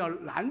是要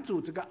拦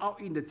阻这个奥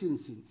运的进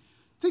行。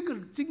这个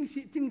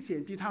金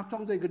贤居他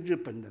装着一个日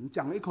本人，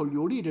讲了一口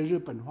流利的日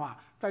本话，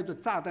带着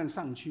炸弹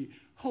上去。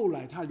后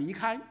来他离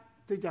开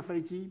这架飞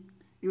机，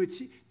因为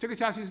这个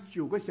下去是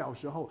9个小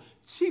时后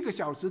，7个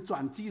小时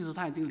转机时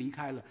他已经离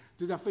开了。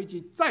这架飞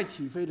机再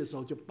起飞的时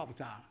候就爆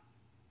炸了。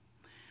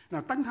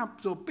那当他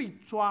说被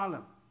抓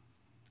了，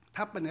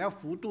他本来要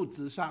服毒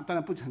自杀，当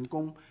然不成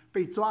功，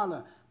被抓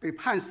了，被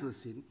判死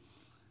刑，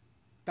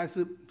但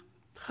是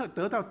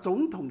得到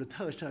总统的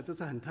特赦，这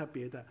是很特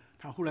别的。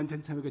他忽然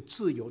间成为一个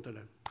自由的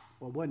人。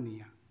我问你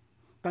啊，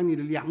当你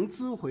的良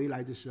知回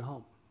来的时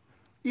候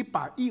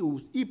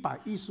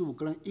，115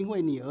个人因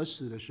为你而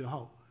死的时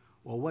候，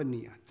我问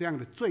你啊，这样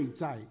的罪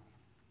债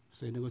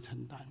谁能够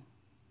承担？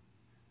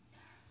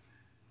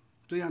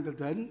这样的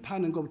人他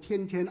能够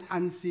天天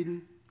安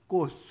心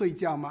睡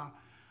觉吗？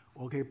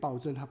我可以保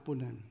证他不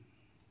能。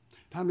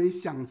他没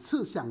想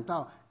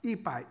到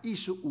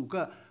115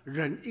个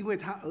人因为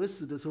他而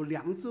死的时候，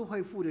良知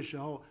恢复的时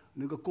候，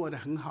能够过得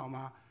很好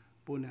吗？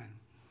不能。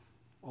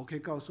我可以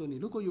告诉你，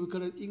如果有一个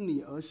人因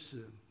你而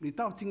死，你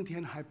到今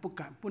天还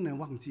不能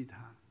忘记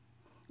他。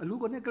如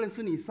果那个人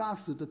是你杀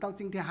死的，到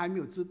今天还没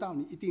有知道，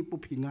你一定不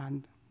平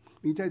安的。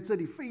你在这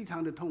里非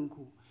常的痛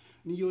苦。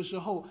你有时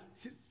候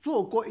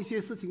做过一些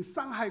事情，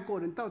伤害过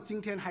人，到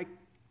今天还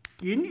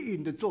隐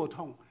隐的作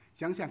痛。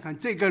想想看，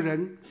这个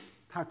人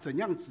他怎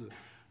样子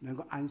能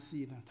够安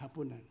息呢？他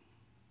不能。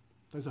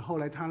但是后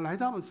来他来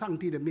到上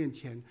帝的面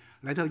前，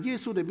来到耶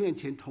稣的面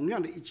前，同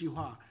样的一句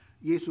话，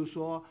耶稣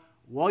说：“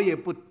我也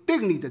不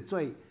定你的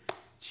罪，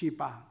去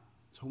吧，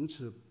从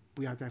此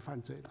不要再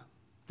犯罪了。”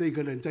这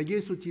个人在耶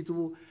稣基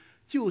督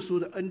救赎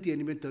的恩典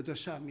里面得着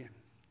赦免，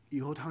以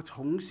后他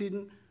重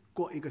新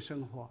过一个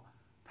生活，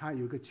他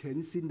有一个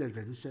全新的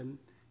人生。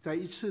在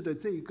一次的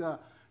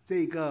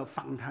这个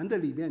访谈的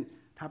里面，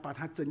他把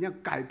他怎样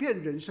改变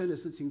人生的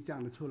事情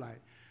讲了出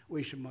来。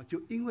为什么？就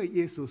因为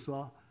耶稣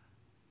说：“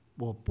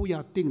我不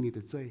要定你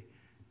的罪，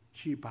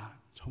去吧，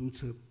从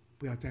此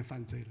不要再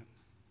犯罪了。”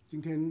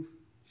今天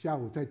下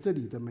午在这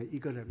里的每一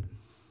个人，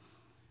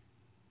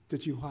这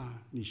句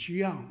话你需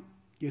要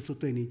耶稣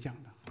对你讲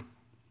的。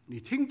你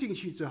听进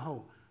去之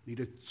后，你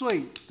的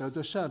罪得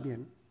着赦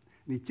免，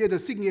你接着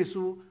信耶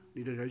稣，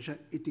你的人生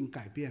一定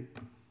改变。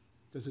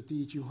这是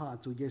第一句话，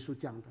主耶稣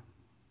讲的。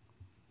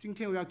今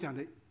天我要讲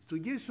的，主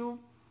耶稣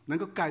能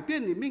够改变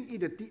你命运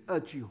的第2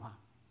句话。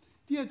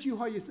第2句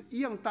话也是一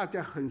样，大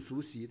家很熟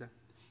悉的。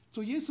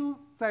主耶稣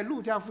在路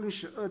加福音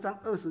12章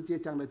20节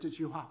讲的这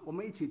句话，我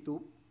们一起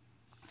读。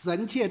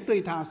神却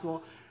对他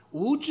说：“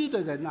无知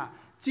的人啊，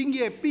今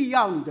夜必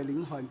要你的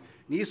灵魂，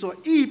你所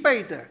预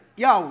备的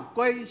要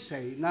归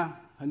谁呢？”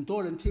很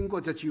多人听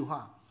过这句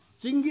话，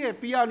今夜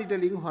必要你的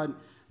灵魂，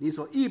你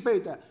所预备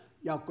的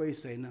要归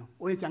谁呢？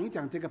我也讲一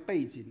讲这个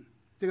背景。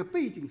这个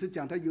背景是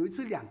讲到有一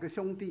次2个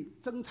兄弟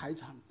争财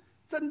产，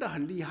真的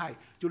很厉害，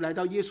就来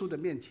到耶稣的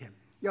面前，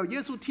要耶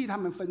稣替他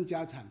们分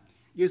家产。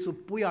耶稣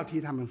不要替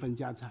他们分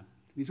家产。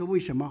你说为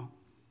什么？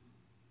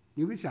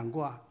你有没有想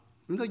过啊？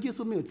难道耶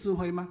稣没有智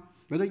慧吗？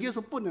难道耶稣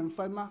不能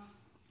分吗？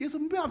耶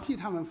稣不要替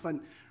他们分。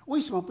为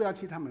什么不要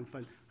替他们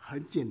分？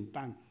很简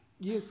单，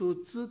耶稣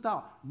知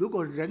道，如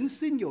果人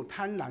心有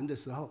贪婪的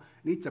时候，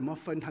你怎么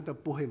分他都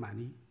不会满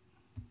意。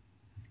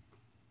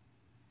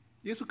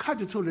耶稣看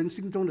得出人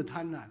心中的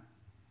贪婪。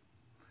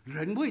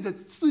人为着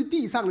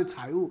地上的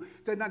财物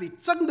在那里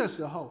争的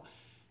时候，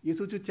耶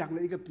稣就讲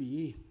了一个比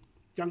喻，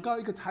讲到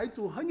一个财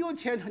主很有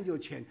钱很有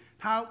钱，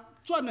他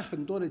赚了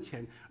很多的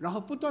钱，然后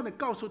不断的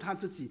告诉他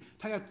自己，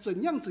他要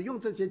怎样子用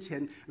这些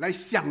钱来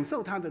享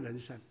受他的人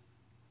生。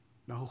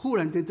然后忽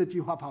然间这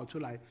句话跑出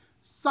来，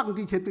上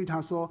帝却对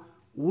他说：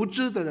无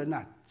知的人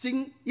啊，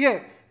今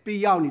夜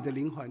必要你的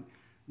灵魂，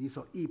你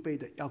所预备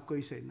的要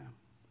归谁呢？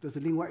这是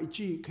另外一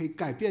句可以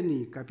改变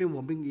你、改变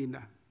我命运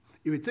的。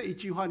因为这一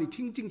句话你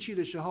听进去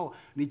的时候，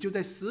你就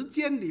在时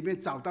间里面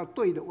找到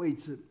对的位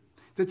置。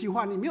这句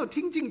话你没有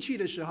听进去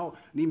的时候，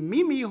你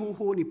迷迷糊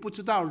糊，你不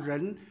知道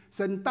人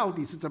生到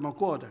底是怎么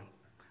过的。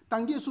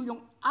当耶稣用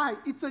爱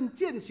一针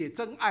见血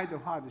真爱的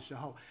话的时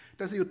候，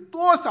但是有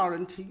多少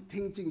人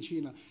听进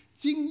去呢？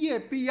今夜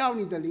必要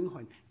你的灵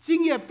魂，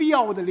今夜必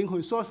要我的灵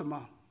魂，说什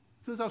么？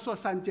至少说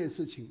3件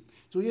事情。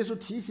主耶稣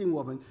提醒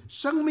我们，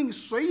生命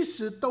随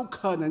时都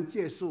可能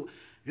结束，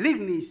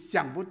令你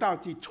想不到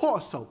及措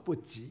手不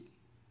及。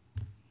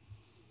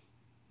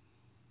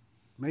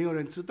没有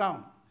人知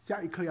道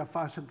下一刻要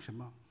发生什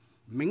么，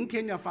明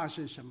天要发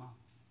生什么，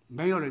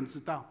没有人知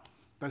道。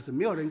但是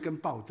没有人跟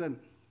保证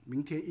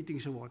明天一定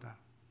是我的，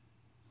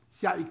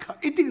下一刻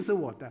一定是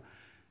我的，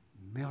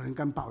没有人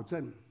敢保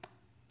证，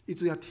一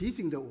直要提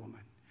醒着我们。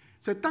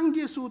所以当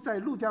耶稣在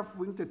路加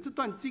福音的这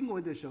段经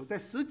文的时候，在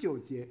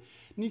19节，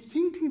你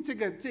听听这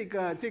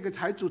个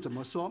财主怎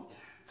么说。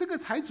这个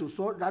财主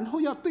说，然后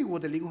要对我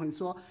的灵魂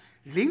说：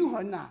灵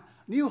魂啊，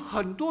你有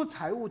很多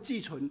财物寄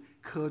存，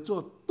可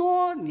做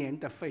多年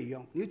的费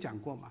用。你有讲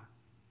过吗？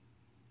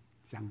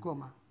讲过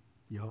吗？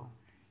有。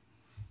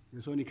比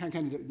如说你看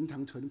看你的银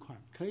行存款，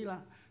可以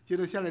了，接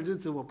着下来日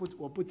子我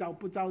不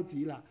着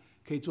急了，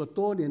可以做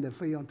多年的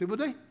费用，对不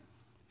对？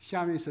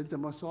下面神怎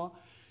么说？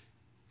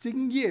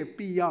今夜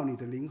必要你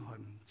的灵魂。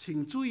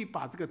请注意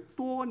把这个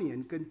多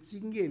年跟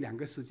今夜2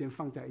个时间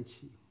放在一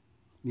起，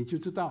你就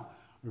知道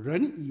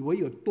人以为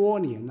有多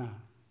年啊，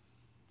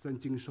圣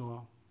经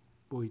说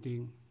不一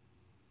定，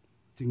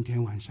今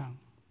天晚上，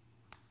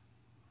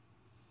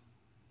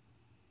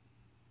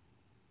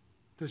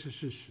这是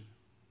事实。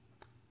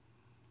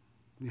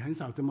你很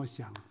少这么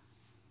想，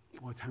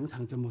我常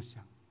常这么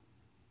想。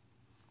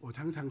我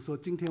常常说，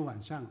今天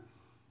晚上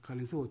可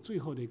能是我最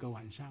后的一个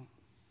晚上，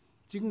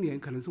今年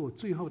可能是我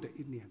最后的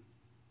1年，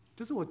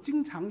这是我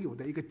经常有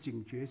的一个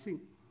警觉性。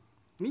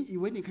你以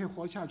为你可以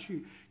活下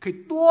去，可以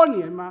多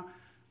年吗？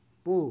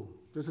不，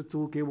这是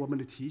主给我们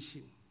的提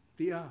醒。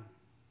第二，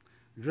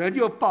人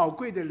有宝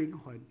贵的灵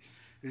魂，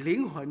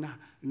灵魂啊，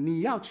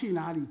你要去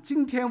哪里？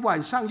今天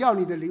晚上要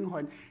你的灵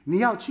魂，你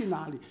要去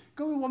哪里？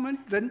各位，我们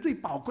人最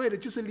宝贵的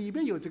就是里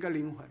面有这个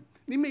灵魂。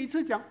你每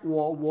次讲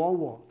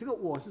我，这个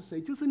我是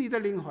谁？就是你的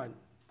灵魂。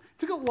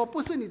这个我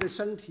不是你的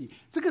身体，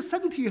这个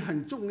身体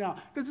很重要，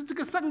但是这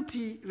个身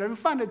体人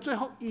犯了最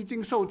后已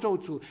经受咒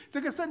诅，这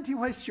个身体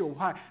会朽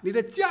坏，你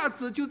的价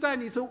值就在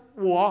你是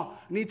我，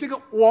你这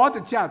个我的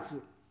价值，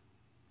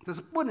这是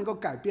不能够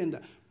改变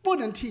的，不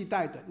能替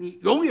代的，你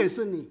永远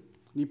是你，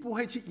你不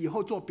会去以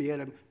后做别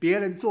人，别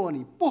人做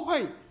你，不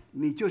会，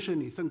你就是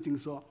你。圣经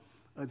说，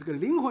而这个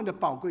灵魂的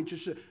宝贵就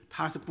是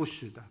它是不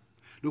死的。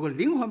如果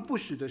灵魂不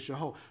死的时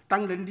候，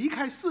当人离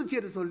开世界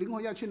的时候，灵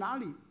魂要去哪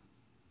里？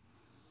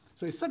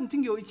所以圣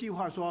经有一句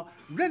话说，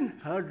任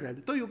何人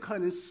都有可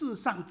能世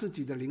上自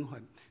己的灵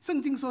魂。圣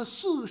经说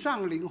世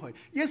上灵魂，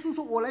耶稣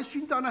说我来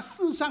寻找那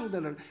世上的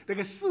人。那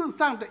个世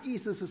上的意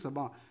思是什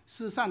么？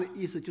世上的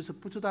意思就是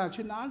不知道要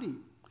去哪里。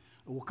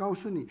我告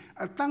诉你，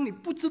当你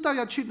不知道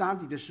要去哪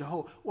里的时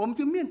候，我们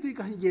就面对一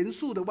个很严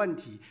肃的问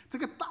题。这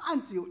个答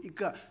案只有一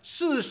个：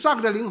世上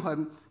的灵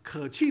魂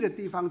可去的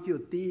地方只有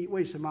第一。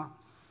为什么？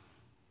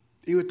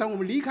因为当我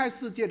们离开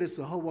世界的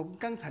时候，我们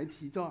刚才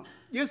提到，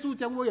耶稣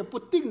讲我也不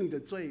定你的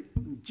罪，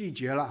你拒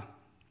绝了，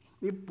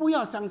你不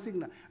要相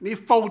信了，你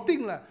否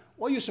定了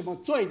我有什么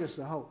罪的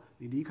时候，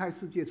你离开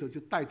世界的时候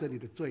就带着你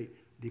的罪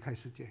离开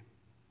世界。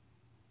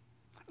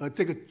而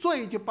这个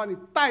罪就把你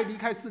带离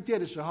开世界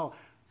的时候，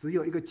只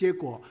有一个结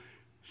果，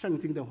圣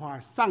经的话，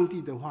上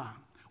帝的话，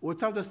我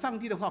照着上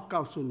帝的话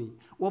告诉你，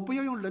我不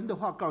要用人的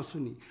话告诉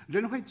你。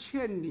人会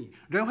劝你，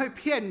人会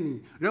骗你，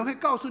人会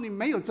告诉你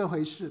没有这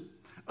回事。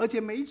而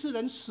且每一次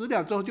人死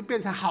了之后就变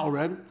成好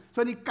人，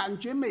所以你感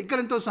觉每个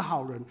人都是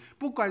好人，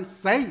不管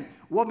谁，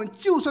我们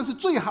就算是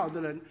最好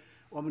的人，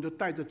我们都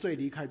带着罪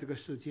离开这个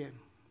世界。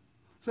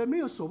所以没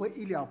有所谓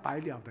一了百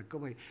了的。各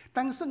位，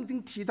当圣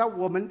经提到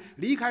我们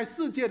离开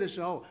世界的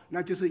时候，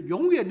那就是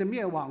永远的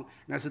灭亡，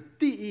那是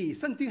地狱。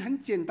圣经很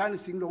简单的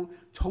形容，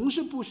虫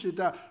是不死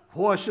的，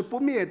火是不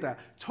灭的，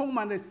充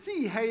满了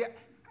漆黑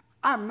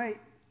暗昧，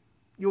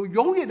有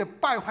永远的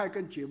败坏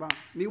跟绝望。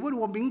你问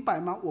我明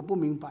白吗？我不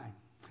明白。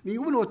你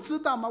问我知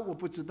道吗？我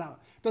不知道。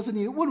但是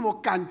你问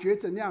我感觉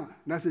怎样？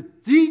那是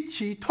极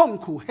其痛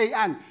苦、黑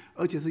暗，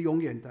而且是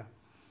永远的。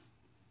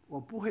我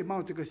不会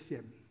冒这个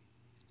险，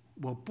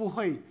我不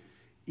会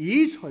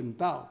愚蠢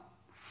到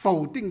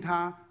否定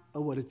它，而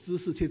我的知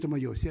识却这么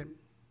有限。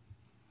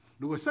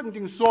如果圣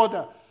经说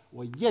的，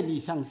我愿意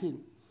相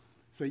信。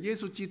所以耶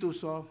稣基督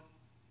说，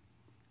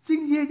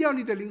今夜要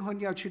你的灵魂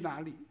要去哪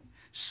里？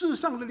世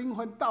上的灵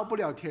魂到不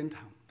了天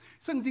堂，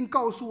圣经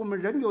告诉我们，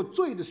人有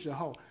罪的时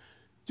候，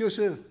就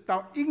是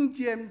到阴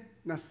间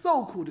那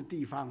受苦的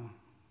地方。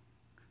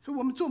所以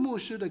我们做牧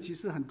师的，其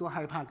实很多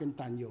害怕跟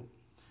担忧。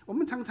我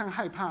们常常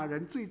害怕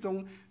人最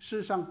终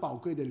失上宝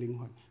贵的灵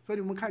魂，所以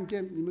你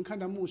们看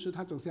到牧师，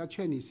他总是要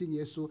劝你信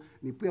耶稣，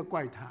你不要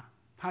怪他，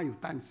他有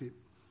担心。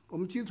我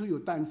们基督徒有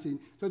担心，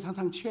所以常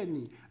常劝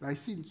你来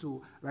信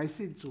主，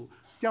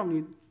叫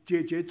你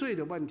解决罪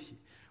的问题。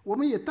我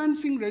们也担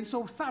心人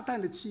受撒旦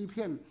的欺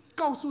骗，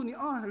告诉你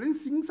人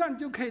行善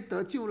就可以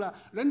得救了，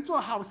人做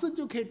好事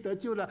就可以得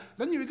救了，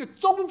人有一个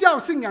宗教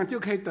信仰就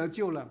可以得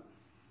救了。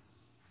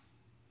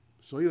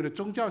所有的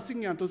宗教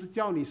信仰都是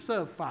叫你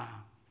设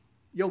法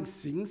用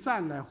行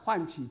善来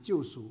换取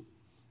救赎。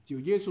就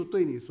耶稣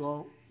对你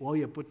说，我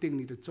也不定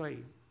你的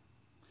罪。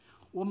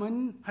我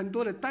们很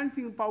多的担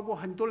心，包括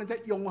很多人在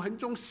永恒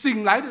中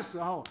醒来的时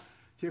候，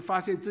却发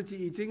现自己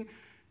已经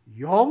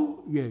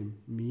永远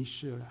迷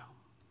失了。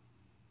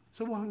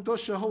所以很多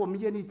时候我们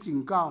愿意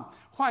警告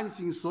唤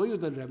醒所有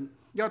的人，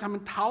要他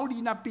们逃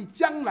离那必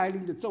将来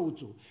临的咒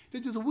诅。这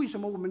就是为什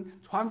么我们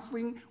传福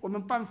音，我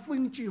们办福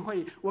音聚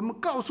会，我们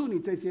告诉你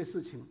这些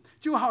事情。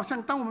就好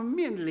像当我们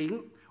面临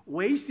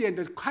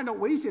看到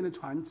危险的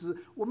船只，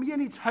我们愿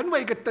意成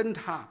为一个灯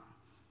塔，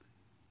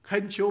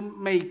恳求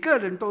每个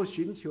人都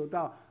寻求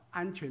到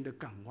安全的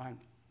港湾。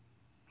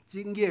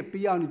今夜不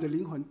要你的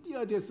灵魂。第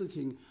二件事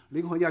情，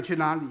灵魂要去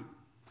哪里？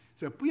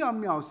所以不要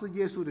藐视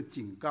耶稣的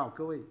警告。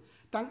各位，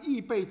当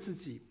预备自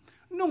己，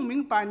弄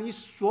明白你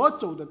所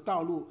走的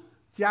道路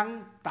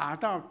将达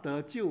到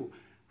得救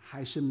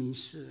还是迷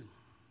失。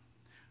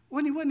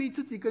问你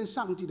自己跟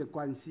上帝的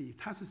关系，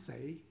他是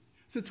谁？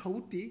是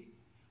仇敌，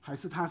还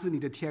是他是你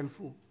的天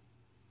父？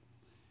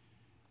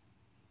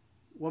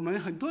我们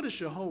很多的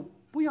时候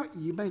不要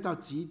愚昧到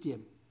极点，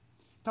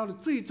到了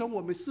最终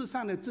我们失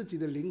散了自己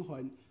的灵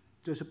魂，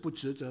这是不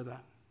值得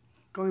的。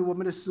各位，我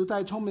们的时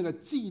代充满了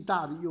巨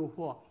大的诱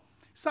惑，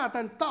撒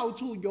旦到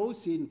处游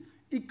行，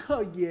一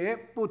刻也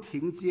不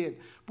停歇，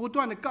不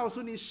断的告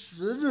诉你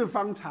时日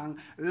方长，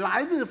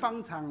来日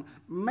方长，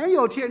没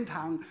有天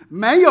堂，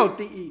没有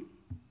地狱。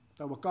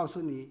但我告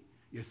诉你，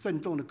也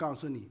慎重的告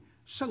诉你，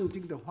圣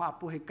经的话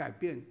不会改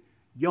变，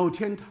有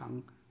天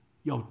堂，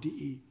有地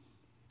狱。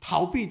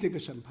逃避这个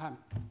审判，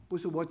不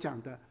是我讲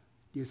的，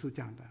耶稣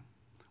讲的。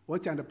我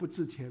讲的不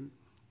值钱，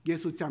耶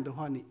稣讲的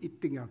话你一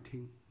定要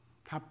听。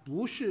他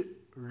不是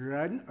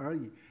人而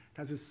已，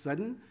他是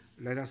神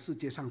来到世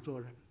界上做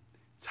人。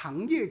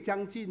长夜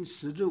将近，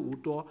时日无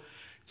多，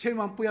千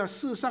万不要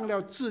失丧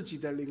了自己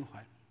的灵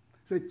魂。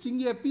所以今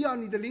夜不要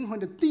你的灵魂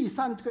的第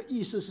三个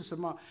意思是什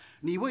么？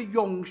你为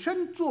永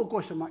生做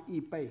过什么预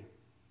备？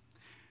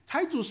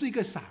财主是一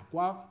个傻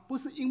瓜，不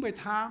是因为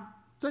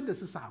他真的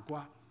是傻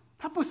瓜，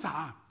他不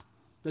傻，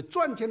在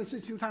赚钱的事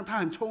情上他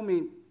很聪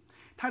明。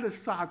他的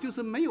傻就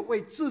是没有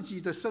为自己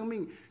的生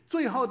命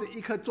最后的一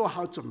刻做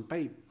好准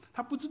备。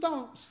他不知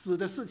道死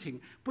的事情，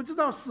不知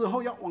道死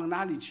后要往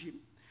哪里去。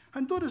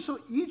很多的时候，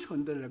愚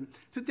蠢的人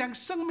是将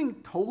生命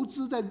投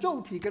资在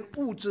肉体跟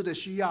物质的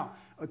需要，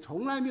而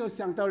从来没有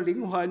想到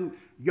灵魂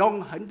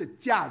永恒的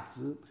价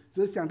值，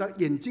只想到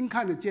眼睛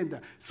看得见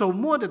的、手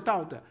摸得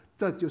到的，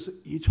这就是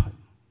愚蠢。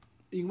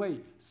因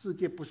为世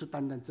界不是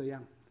单单这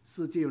样，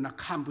世界有那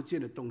看不见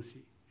的东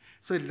西。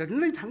所以人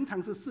类常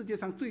常是世界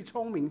上最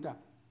聪明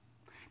的，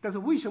但是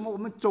为什么我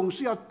们总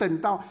是要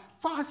等到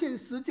发现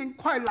时间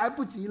快来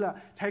不及了，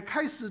才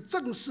开始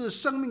正视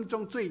生命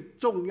中最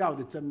重要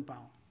的珍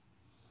宝？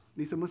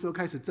你什么时候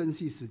开始珍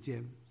惜时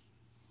间？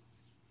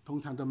通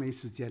常都没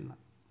时间了。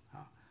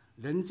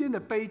人间的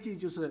悲剧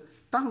就是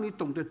当你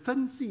懂得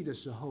珍惜的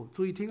时候，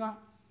注意听啊，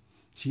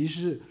其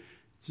实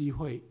机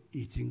会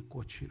已经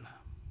过去了。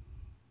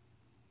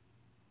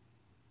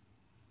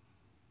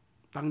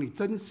当你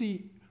珍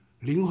惜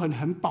灵魂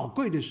很宝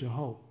贵的时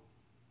候，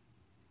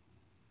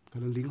可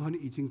能灵魂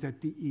已经在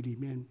地狱里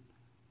面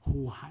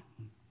呼喊。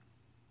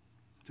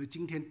所以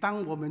今天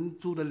当我们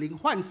主的灵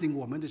唤醒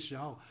我们的时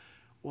候，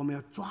我们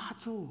要抓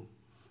住，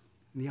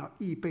你要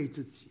预备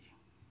自己。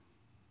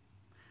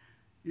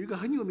有一个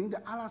很有名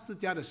的阿拉斯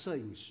加的摄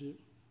影师，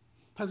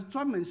他是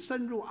专门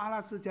深入阿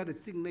拉斯加的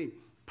境内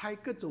拍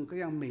各种各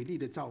样美丽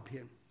的照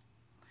片。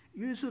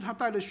于是他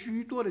带了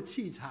许多的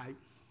器材，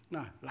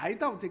来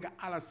到这个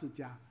阿拉斯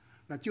加，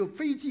就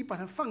飞机把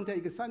它放在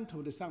一个山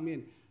头的上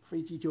面，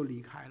飞机就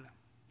离开了。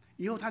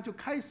以后他就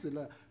开始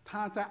了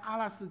他在阿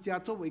拉斯加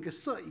作为一个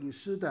摄影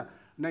师的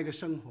那个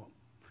生活。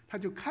他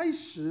就开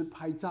始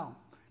拍照，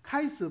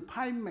开始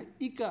拍每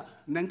一个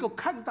能够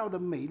看到的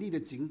美丽的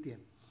景点。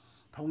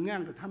同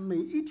样的，他每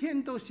一天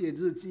都写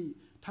日记，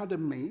他的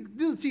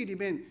日记里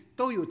面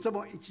都有这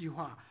么一句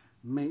话：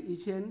每一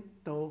天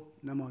都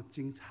那么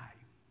精彩。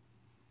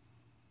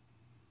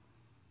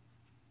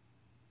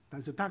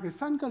但是大概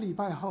3个礼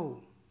拜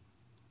后，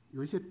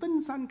有一些登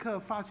山客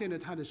发现了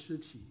他的尸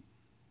体，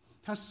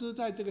他死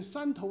在这个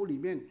山头里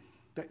面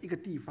的一个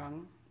地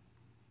方。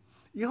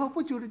以后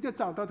不久的就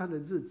找到他的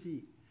日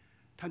记，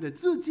他的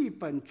日记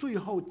本最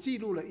后记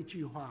录了一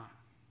句话：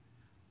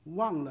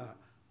忘了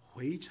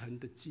回程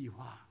的计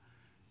划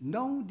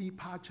 ，No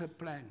departure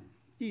plan。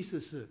意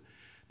思是，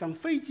当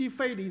飞机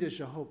飞离的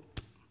时候，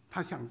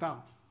他想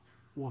到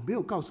我没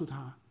有告诉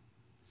他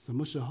什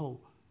么时候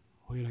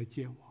回来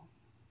接我。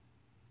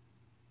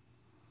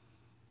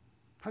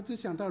他只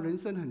想到人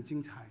生很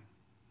精彩，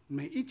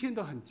每一天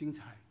都很精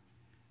彩，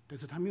但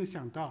是他没有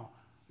想到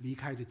离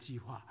开的计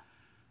划。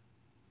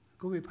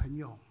各位朋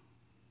友，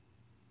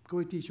各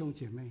位弟兄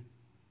姐妹，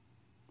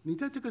你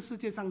在这个世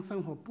界上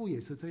生活不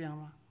也是这样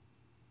吗？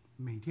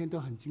每天都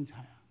很精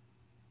彩啊，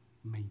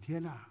每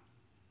天啊。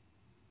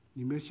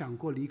你没有想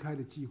过离开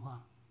的计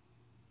划？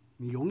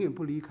你永远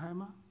不离开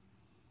吗？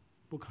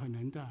不可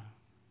能的，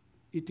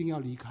一定要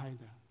离开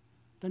的。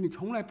但你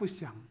从来不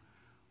想，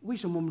为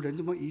什么我们人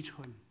这么愚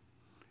蠢？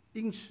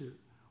因此，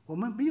我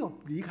们没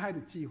有离开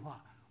的计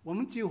划，我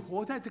们只有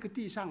活在这个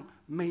地上，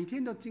每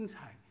天都精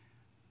彩。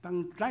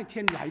当那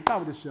天来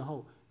到的时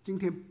候，今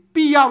天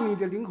必要你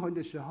的灵魂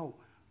的时候，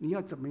你要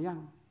怎么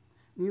样？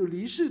你有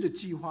离世的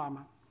计划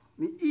吗？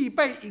你预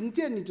备迎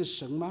接你的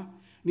神吗？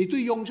你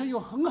对永生有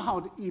很好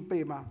的预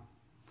备吗？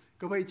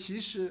各位，其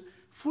实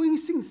福音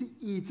信息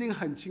已经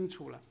很清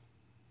楚了。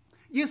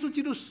耶稣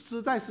基督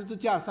死在十字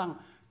架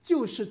上，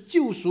就是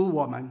救赎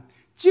我们。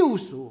救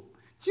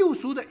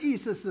赎的意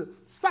思是，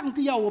上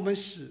帝要我们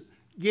死，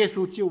耶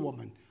稣救我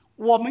们。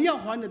我们要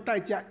还的代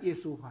价，耶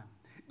稣还。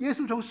耶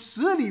稣从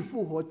死里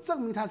复活，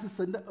证明他是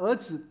神的儿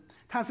子，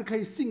他是可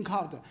以信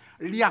靠的。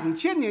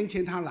2000年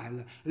前他来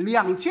了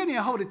，2000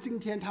年后的今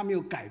天他没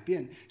有改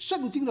变，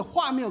圣经的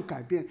话没有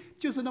改变，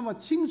就是那么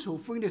清楚。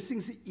福音的信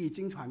息已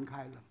经传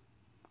开了，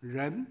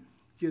人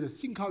接着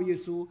信靠耶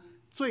稣，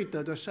罪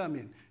得的赦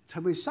免，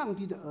成为上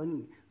帝的儿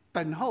女，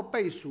等候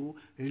被赎，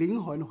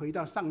灵魂回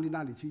到上帝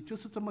那里去，就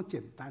是这么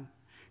简单。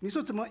你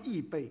说怎么预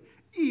备？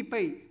预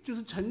备就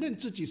是承认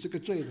自己是个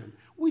罪人。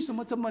为什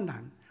么这么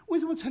难？为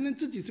什么承认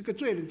自己是个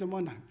罪人这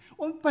么难？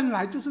我们本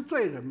来就是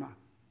罪人嘛，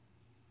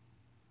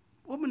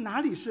我们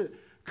哪里是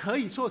可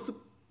以说是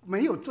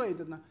没有罪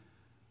的呢？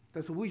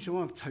但是为什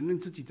么承认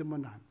自己这么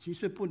难？其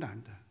实不难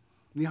的。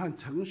你很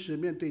诚实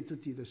面对自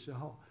己的时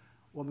候，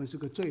我们是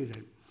个罪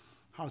人。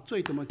好，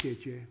罪怎么解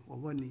决？我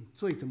问你，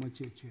罪怎么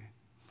解决？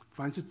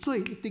凡是罪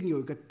一定有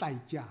一个代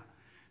价，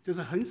这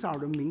是很少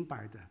人明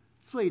白的。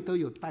罪都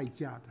有代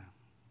价的，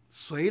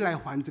谁来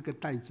还这个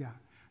代价？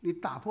你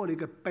打破了一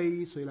个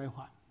杯，谁来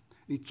还？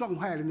你撞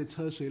坏人的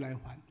车，谁来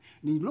还？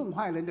你弄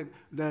坏人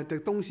的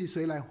东西，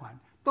谁来还？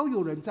都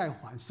有人在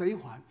还，谁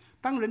还？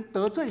当人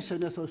得罪神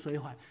的时候，谁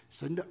还？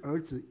神的儿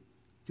子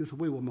就是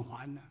为我们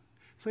还的。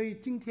所以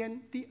今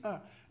天第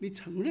二，你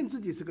承认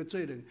自己是个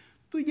罪人，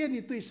愿意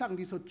对上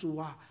帝说：主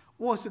啊，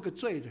我是个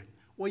罪人，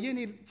我愿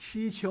意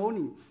祈求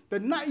你的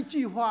那一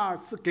句话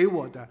是给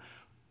我的，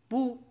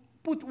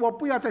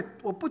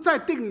我不再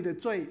定你的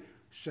罪，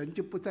神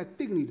就不再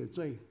定你的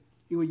罪。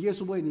因为耶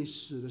稣为你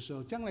死的时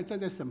候，将来站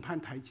在审判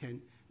台前，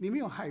你没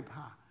有害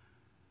怕。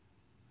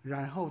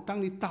然后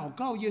当你祷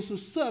告耶稣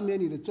赦免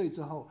你的罪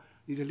之后，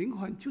你的灵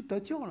魂就得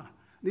救了，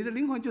你的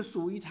灵魂就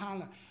属于他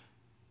了。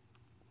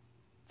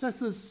这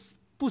是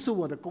不是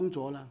我的工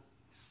作了？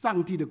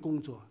上帝的工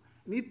作。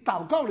你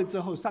祷告了之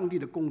后，上帝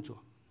的工作。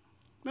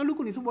那如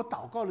果你说我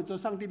祷告了之后，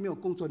上帝没有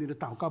工作，你的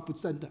祷告不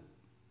真的，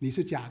你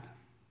是假的。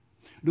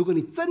如果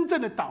你真正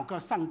的祷告，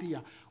上帝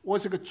啊，我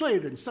是个罪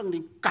人，圣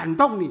灵感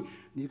动你，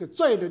你一个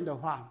罪人的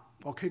话，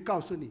我可以告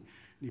诉你，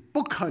你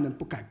不可能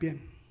不改变。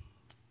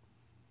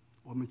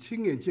我们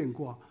亲眼见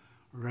过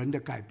人的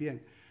改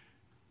变，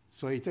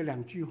所以这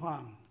2句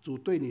话，主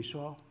对你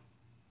说，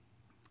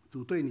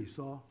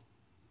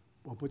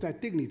我不再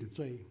定你的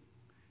罪，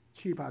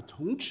去吧，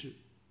从此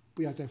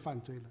不要再犯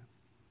罪了。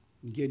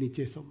你愿意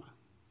接受吗？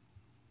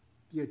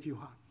第2句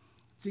话，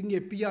今夜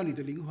必要你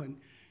的灵魂，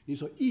你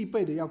所预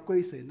备的要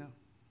归谁呢？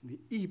你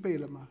预备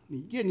了吗？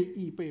你愿意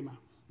预备吗？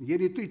你愿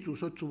意对主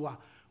说：主啊，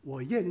我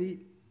愿意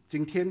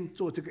今天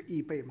做这个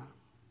预备吗？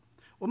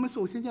我们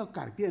首先要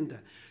改变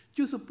的，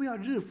就是不要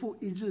日复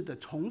一日的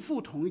重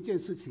复同一件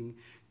事情，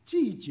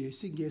拒绝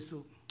信耶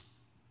稣。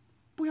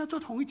不要做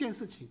同一件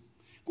事情。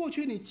过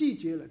去你拒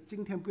绝了，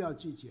今天不要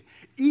拒绝；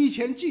以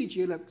前拒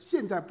绝了，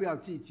现在不要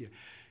拒绝。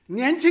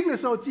年轻的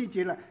时候拒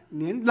绝了，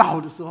年老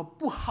的时候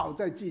不好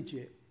再拒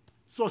绝。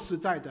说实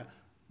在的，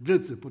日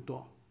子不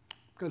多，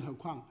更何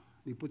况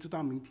你不知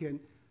道明天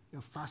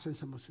要发生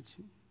什么事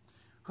情，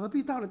何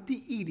必到了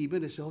地狱里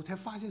面的时候才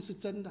发现是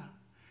真的？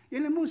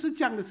原来牧师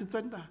讲的是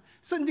真的，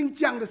圣经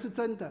讲的是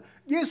真的，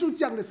耶稣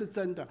讲的是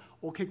真的，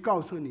我可以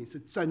告诉你是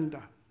真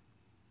的，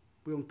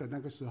不用等那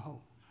个时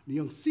候，你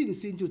用信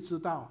心就知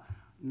道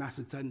那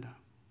是真的。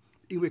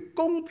因为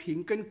公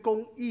平跟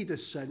公义的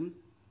神，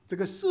这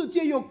个世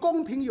界有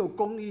公平有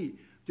公义，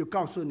就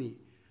告诉你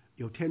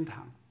有天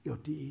堂有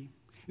地狱。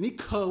你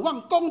渴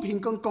望公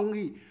平跟公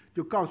义，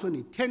就告诉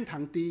你天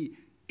堂地狱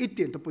一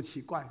点都不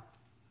奇怪。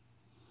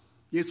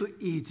耶稣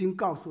已经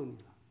告诉你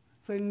了，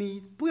所以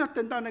你不要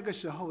等到那个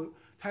时候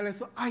才来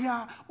说：哎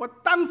呀，我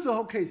当时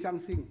候可以相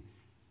信。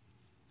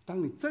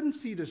当你珍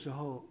惜的时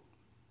候，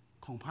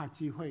恐怕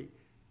机会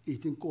已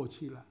经过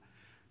去了。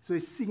所以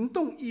行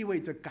动意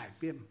味着改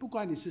变，不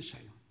管你是谁，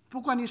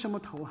不管你什么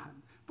头衔，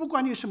不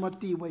管你什么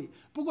地位，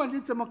不管你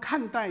怎么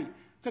看待，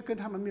这跟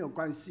他们没有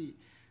关系。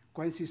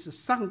关系是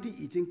上帝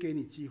已经给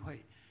你机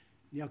会，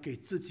你要给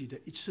自己的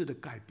一次的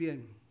改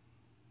变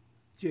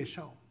接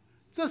受，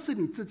这是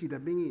你自己的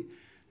命运，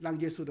让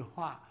耶稣的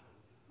话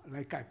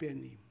来改变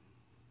你。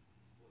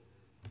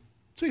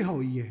最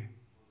后一页，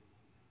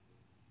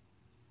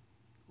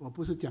我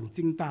不是讲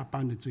经大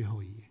班的最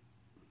后一页，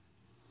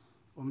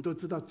我们都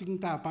知道经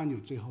大班有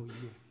最后一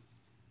页，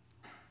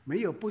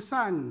没有不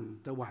散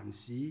的惋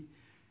惜，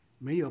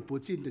没有不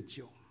尽的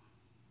酒，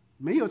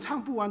没有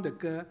唱不完的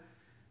歌，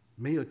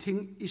没有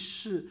听一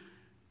世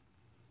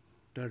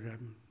的人，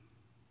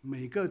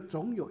每个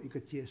总有一个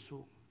结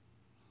束。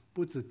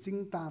不止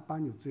经大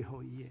班有最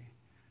后一页，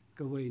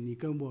各位你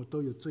跟我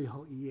都有最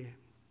后一页。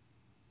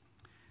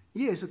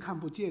夜是看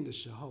不见的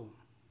时候，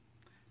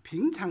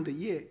平常的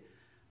夜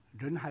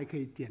人还可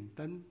以点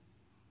灯，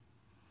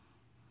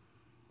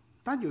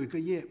但有一个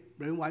夜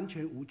人完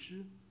全无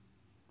知，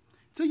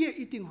这夜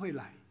一定会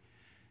来，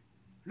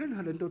任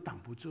何人都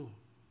挡不住。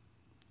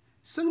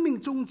生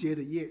命终结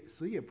的夜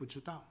谁也不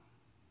知道，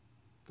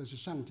但是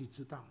上帝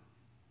知道。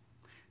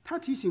他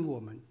提醒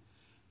我们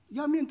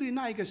要面对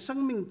那一个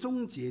生命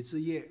终结之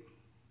夜，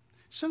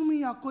生命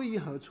要归于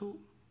何处，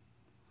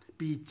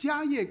比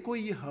家业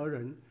归于何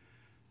人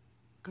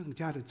更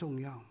加的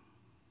重要。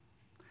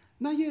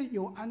那夜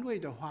有安慰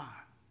的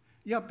话，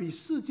要比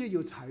世界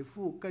有财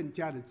富更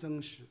加的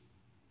真实。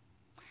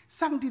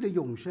上帝的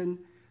永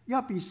生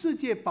要比世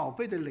界宝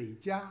贝的累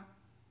加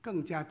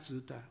更加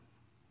值得。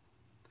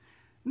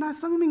那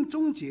生命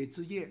终结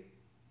之夜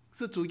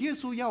是主耶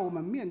稣要我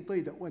们面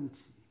对的问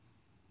题。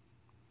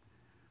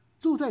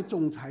住在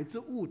总裁之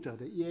屋者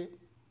的夜，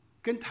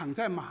跟躺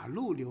在马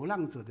路流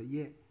浪者的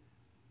夜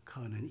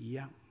可能一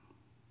样，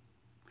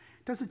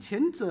但是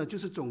前者就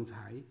是总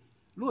裁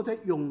若在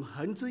永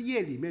恒之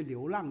夜里面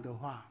流浪的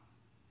话，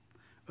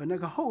而那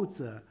个后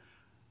者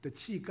的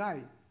乞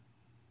丐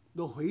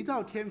若回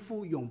到天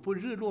父永不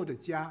日落的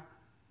家，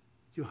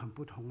就很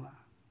不同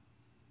了。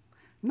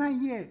那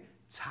一夜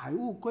财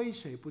物归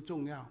谁不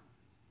重要，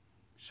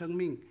生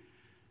命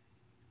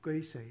归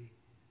谁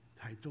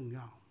才重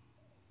要。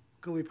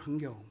各位朋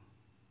友，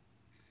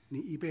你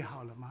预备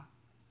好了吗？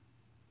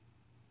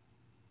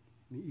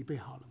你预备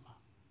好了吗？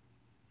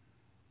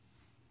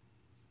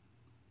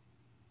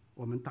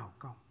我们祷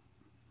告。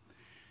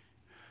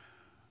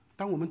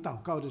当我们祷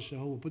告的时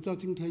候，我不知道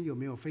今天有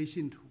没有非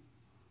信徒，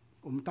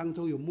我们当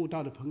中有慕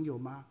道的朋友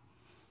吗？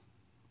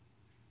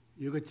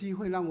有个机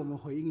会让我们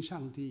回应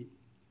上帝。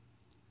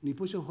你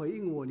不是回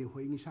应我，你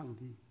回应上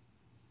帝。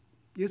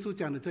耶稣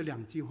讲的这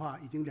2句话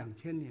已经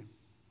2000年。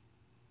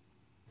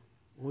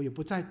我也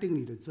不再定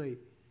你的罪，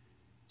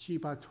去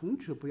吧，从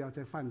此不要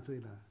再犯罪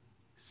了。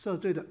赦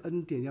罪的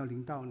恩典要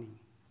临到你。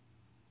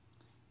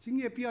今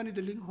夜不要你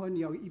的灵魂，你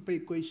要预备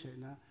归谁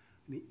呢？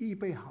你预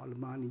备好了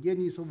吗？你愿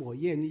意说我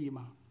愿意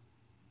吗？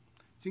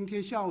今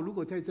天下午如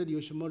果在这里有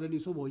什么人，你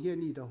说我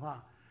愿意的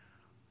话，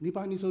你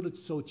把你的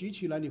手举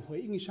起来，你回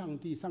应上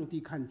帝，上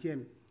帝看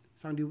见，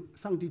上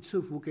帝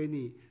赐福给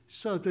你，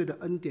赦罪的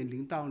恩典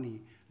临到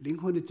你，灵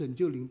魂的拯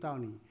救临到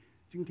你。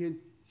今天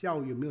下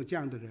午有没有这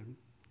样的人？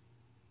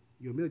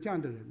有没有这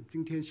样的人？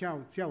今天下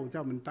午在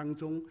我们当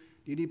中，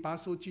你把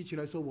手举起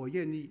来说我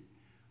愿意，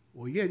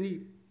我愿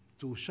意，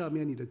主赦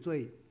免你的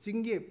罪，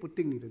今夜不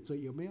定你的罪。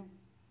有没有？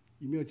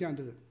有没有这样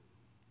的人？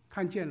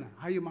看见了？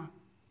还有吗？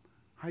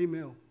还有没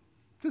有？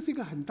这是一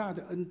个很大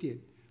的恩典。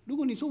如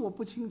果你说我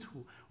不清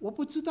楚，我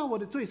不知道我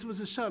的罪是不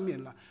是赦免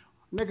了，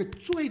那个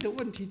罪的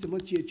问题怎么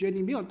解决？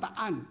你没有答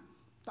案，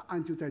答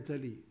案就在这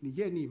里。你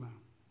愿意吗？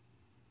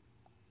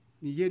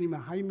你愿意吗？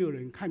还有没有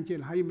人看见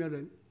了？还有没有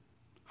人？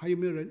还有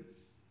没有人？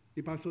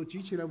你把手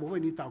举起来，我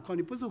为你祷告。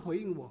你不是回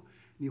应我，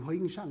你回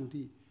应上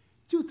帝。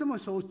就这么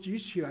手举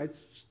起来，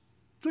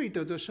罪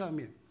得的赦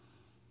免。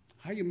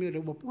还有没有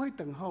人？我不会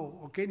等候，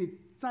我给你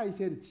再一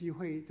些的机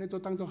会。在座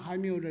当中还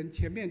没有人，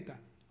前面的、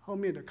后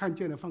面的看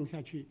见了放下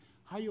去。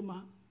还有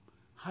吗？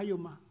还有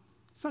吗？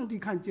上帝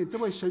看见，这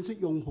位神是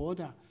永活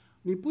的。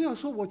你不要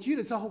说我举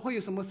了之后会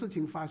有什么事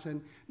情发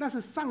生，那是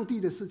上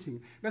帝的事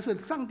情，那是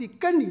上帝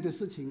跟你的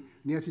事情，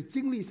你要去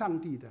经历上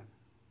帝的。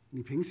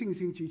你凭信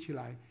心举起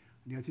来。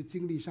你要去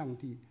经历上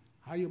帝。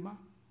还有吗？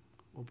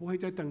我不会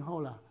再等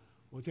候了，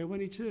我再问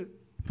一次，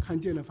看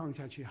见了放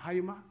下去。还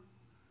有吗？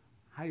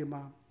还有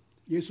吗？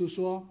耶稣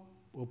说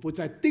我不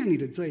再定你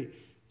的罪，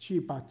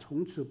去吧，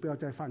从此不要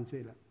再犯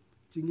罪了，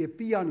今夜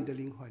必要你的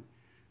灵魂。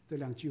这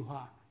2句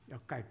话要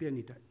改变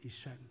你的一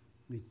生。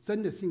你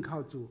真的信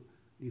靠主，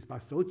你把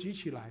手举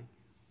起来，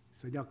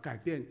神要改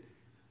变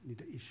你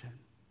的一生。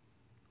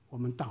我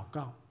们祷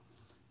告，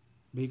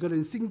每个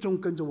人心中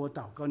跟着我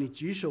祷告，你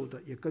举手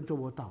的也跟着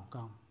我祷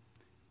告。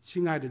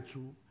亲爱的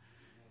主，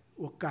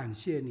我感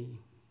谢你，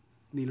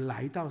你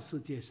来到世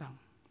界上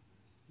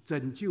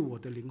拯救我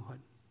的灵魂。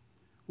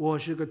我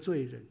是个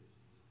罪人，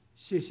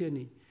谢谢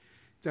你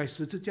在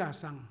十字架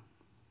上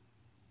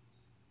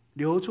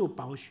流出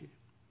宝血，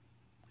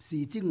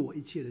洗净我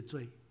一切的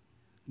罪。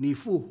你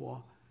复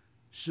活，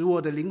使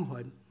我的灵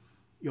魂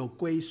有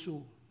归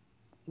宿。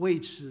为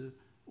此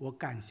我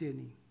感谢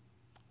你，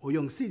我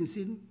用信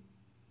心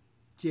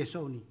接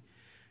受你。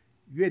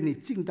愿你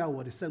进到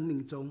我的生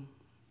命中，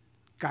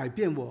改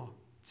变我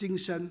今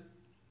生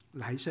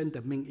来生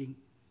的命运。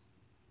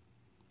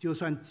就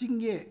算今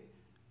夜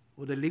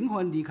我的灵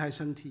魂离开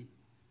身体，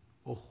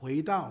我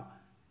回到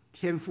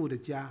天父的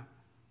家，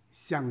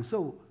享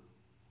受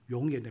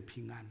永远的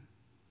平安。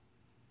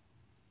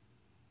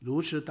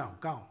如此祷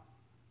告，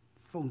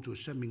奉主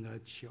圣名而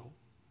求，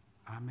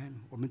阿们。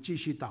我们继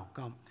续祷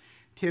告。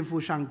天父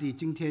上帝，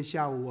今天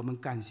下午我们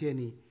感谢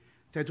你，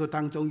在座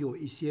当中有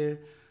一些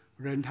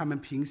人，他们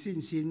凭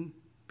信心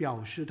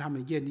表示他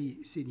们愿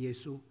意信耶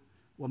稣。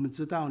我们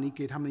知道你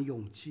给他们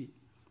勇气，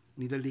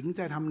你的灵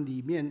在他们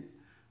里面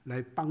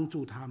来帮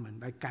助他们，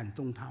来感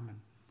动他们。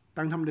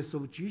当他们的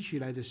手举起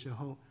来的时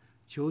候，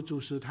求主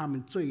使他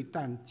们罪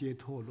担皆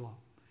脱落，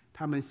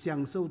他们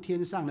享受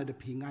天上来的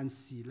平安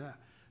喜乐，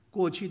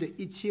过去的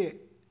一切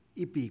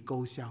一笔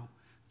勾销。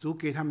主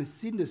给他们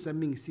新的生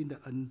命，新的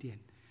恩典，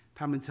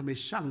他们成为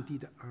上帝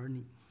的儿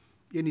女。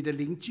愿你的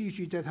灵继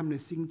续在他们的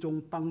心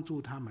中帮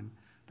助他们，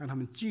让他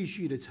们继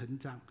续的成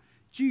长，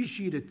继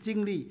续的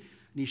经历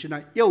你是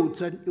那又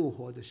真又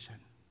活的神。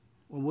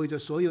我们为着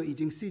所有已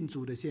经信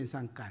主的献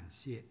上感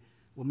谢，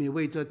我们也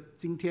为着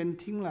今天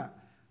听了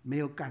没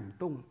有感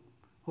动，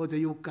或者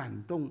有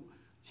感动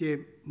却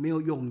没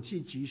有勇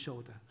气举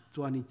手的，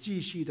主啊，你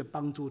继续的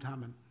帮助他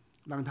们，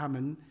让他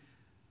们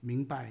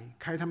明白，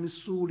开他们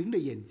属灵的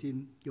眼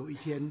睛，有一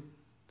天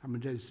他们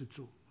认识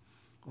主。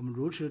我们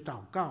如此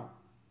祷告，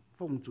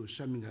奉主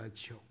圣名而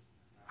求，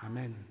阿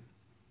们。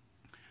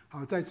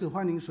好，再次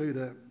欢迎所有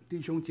的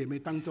弟兄姐妹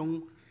当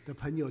中的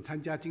朋友参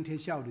加今天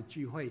下午的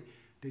聚会。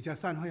等一下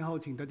散会后，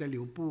请大家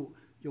留步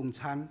用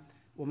餐。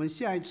我们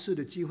下一次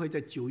的聚会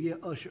在9月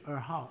22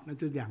号，那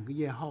就2个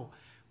月后，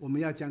我们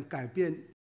要讲改变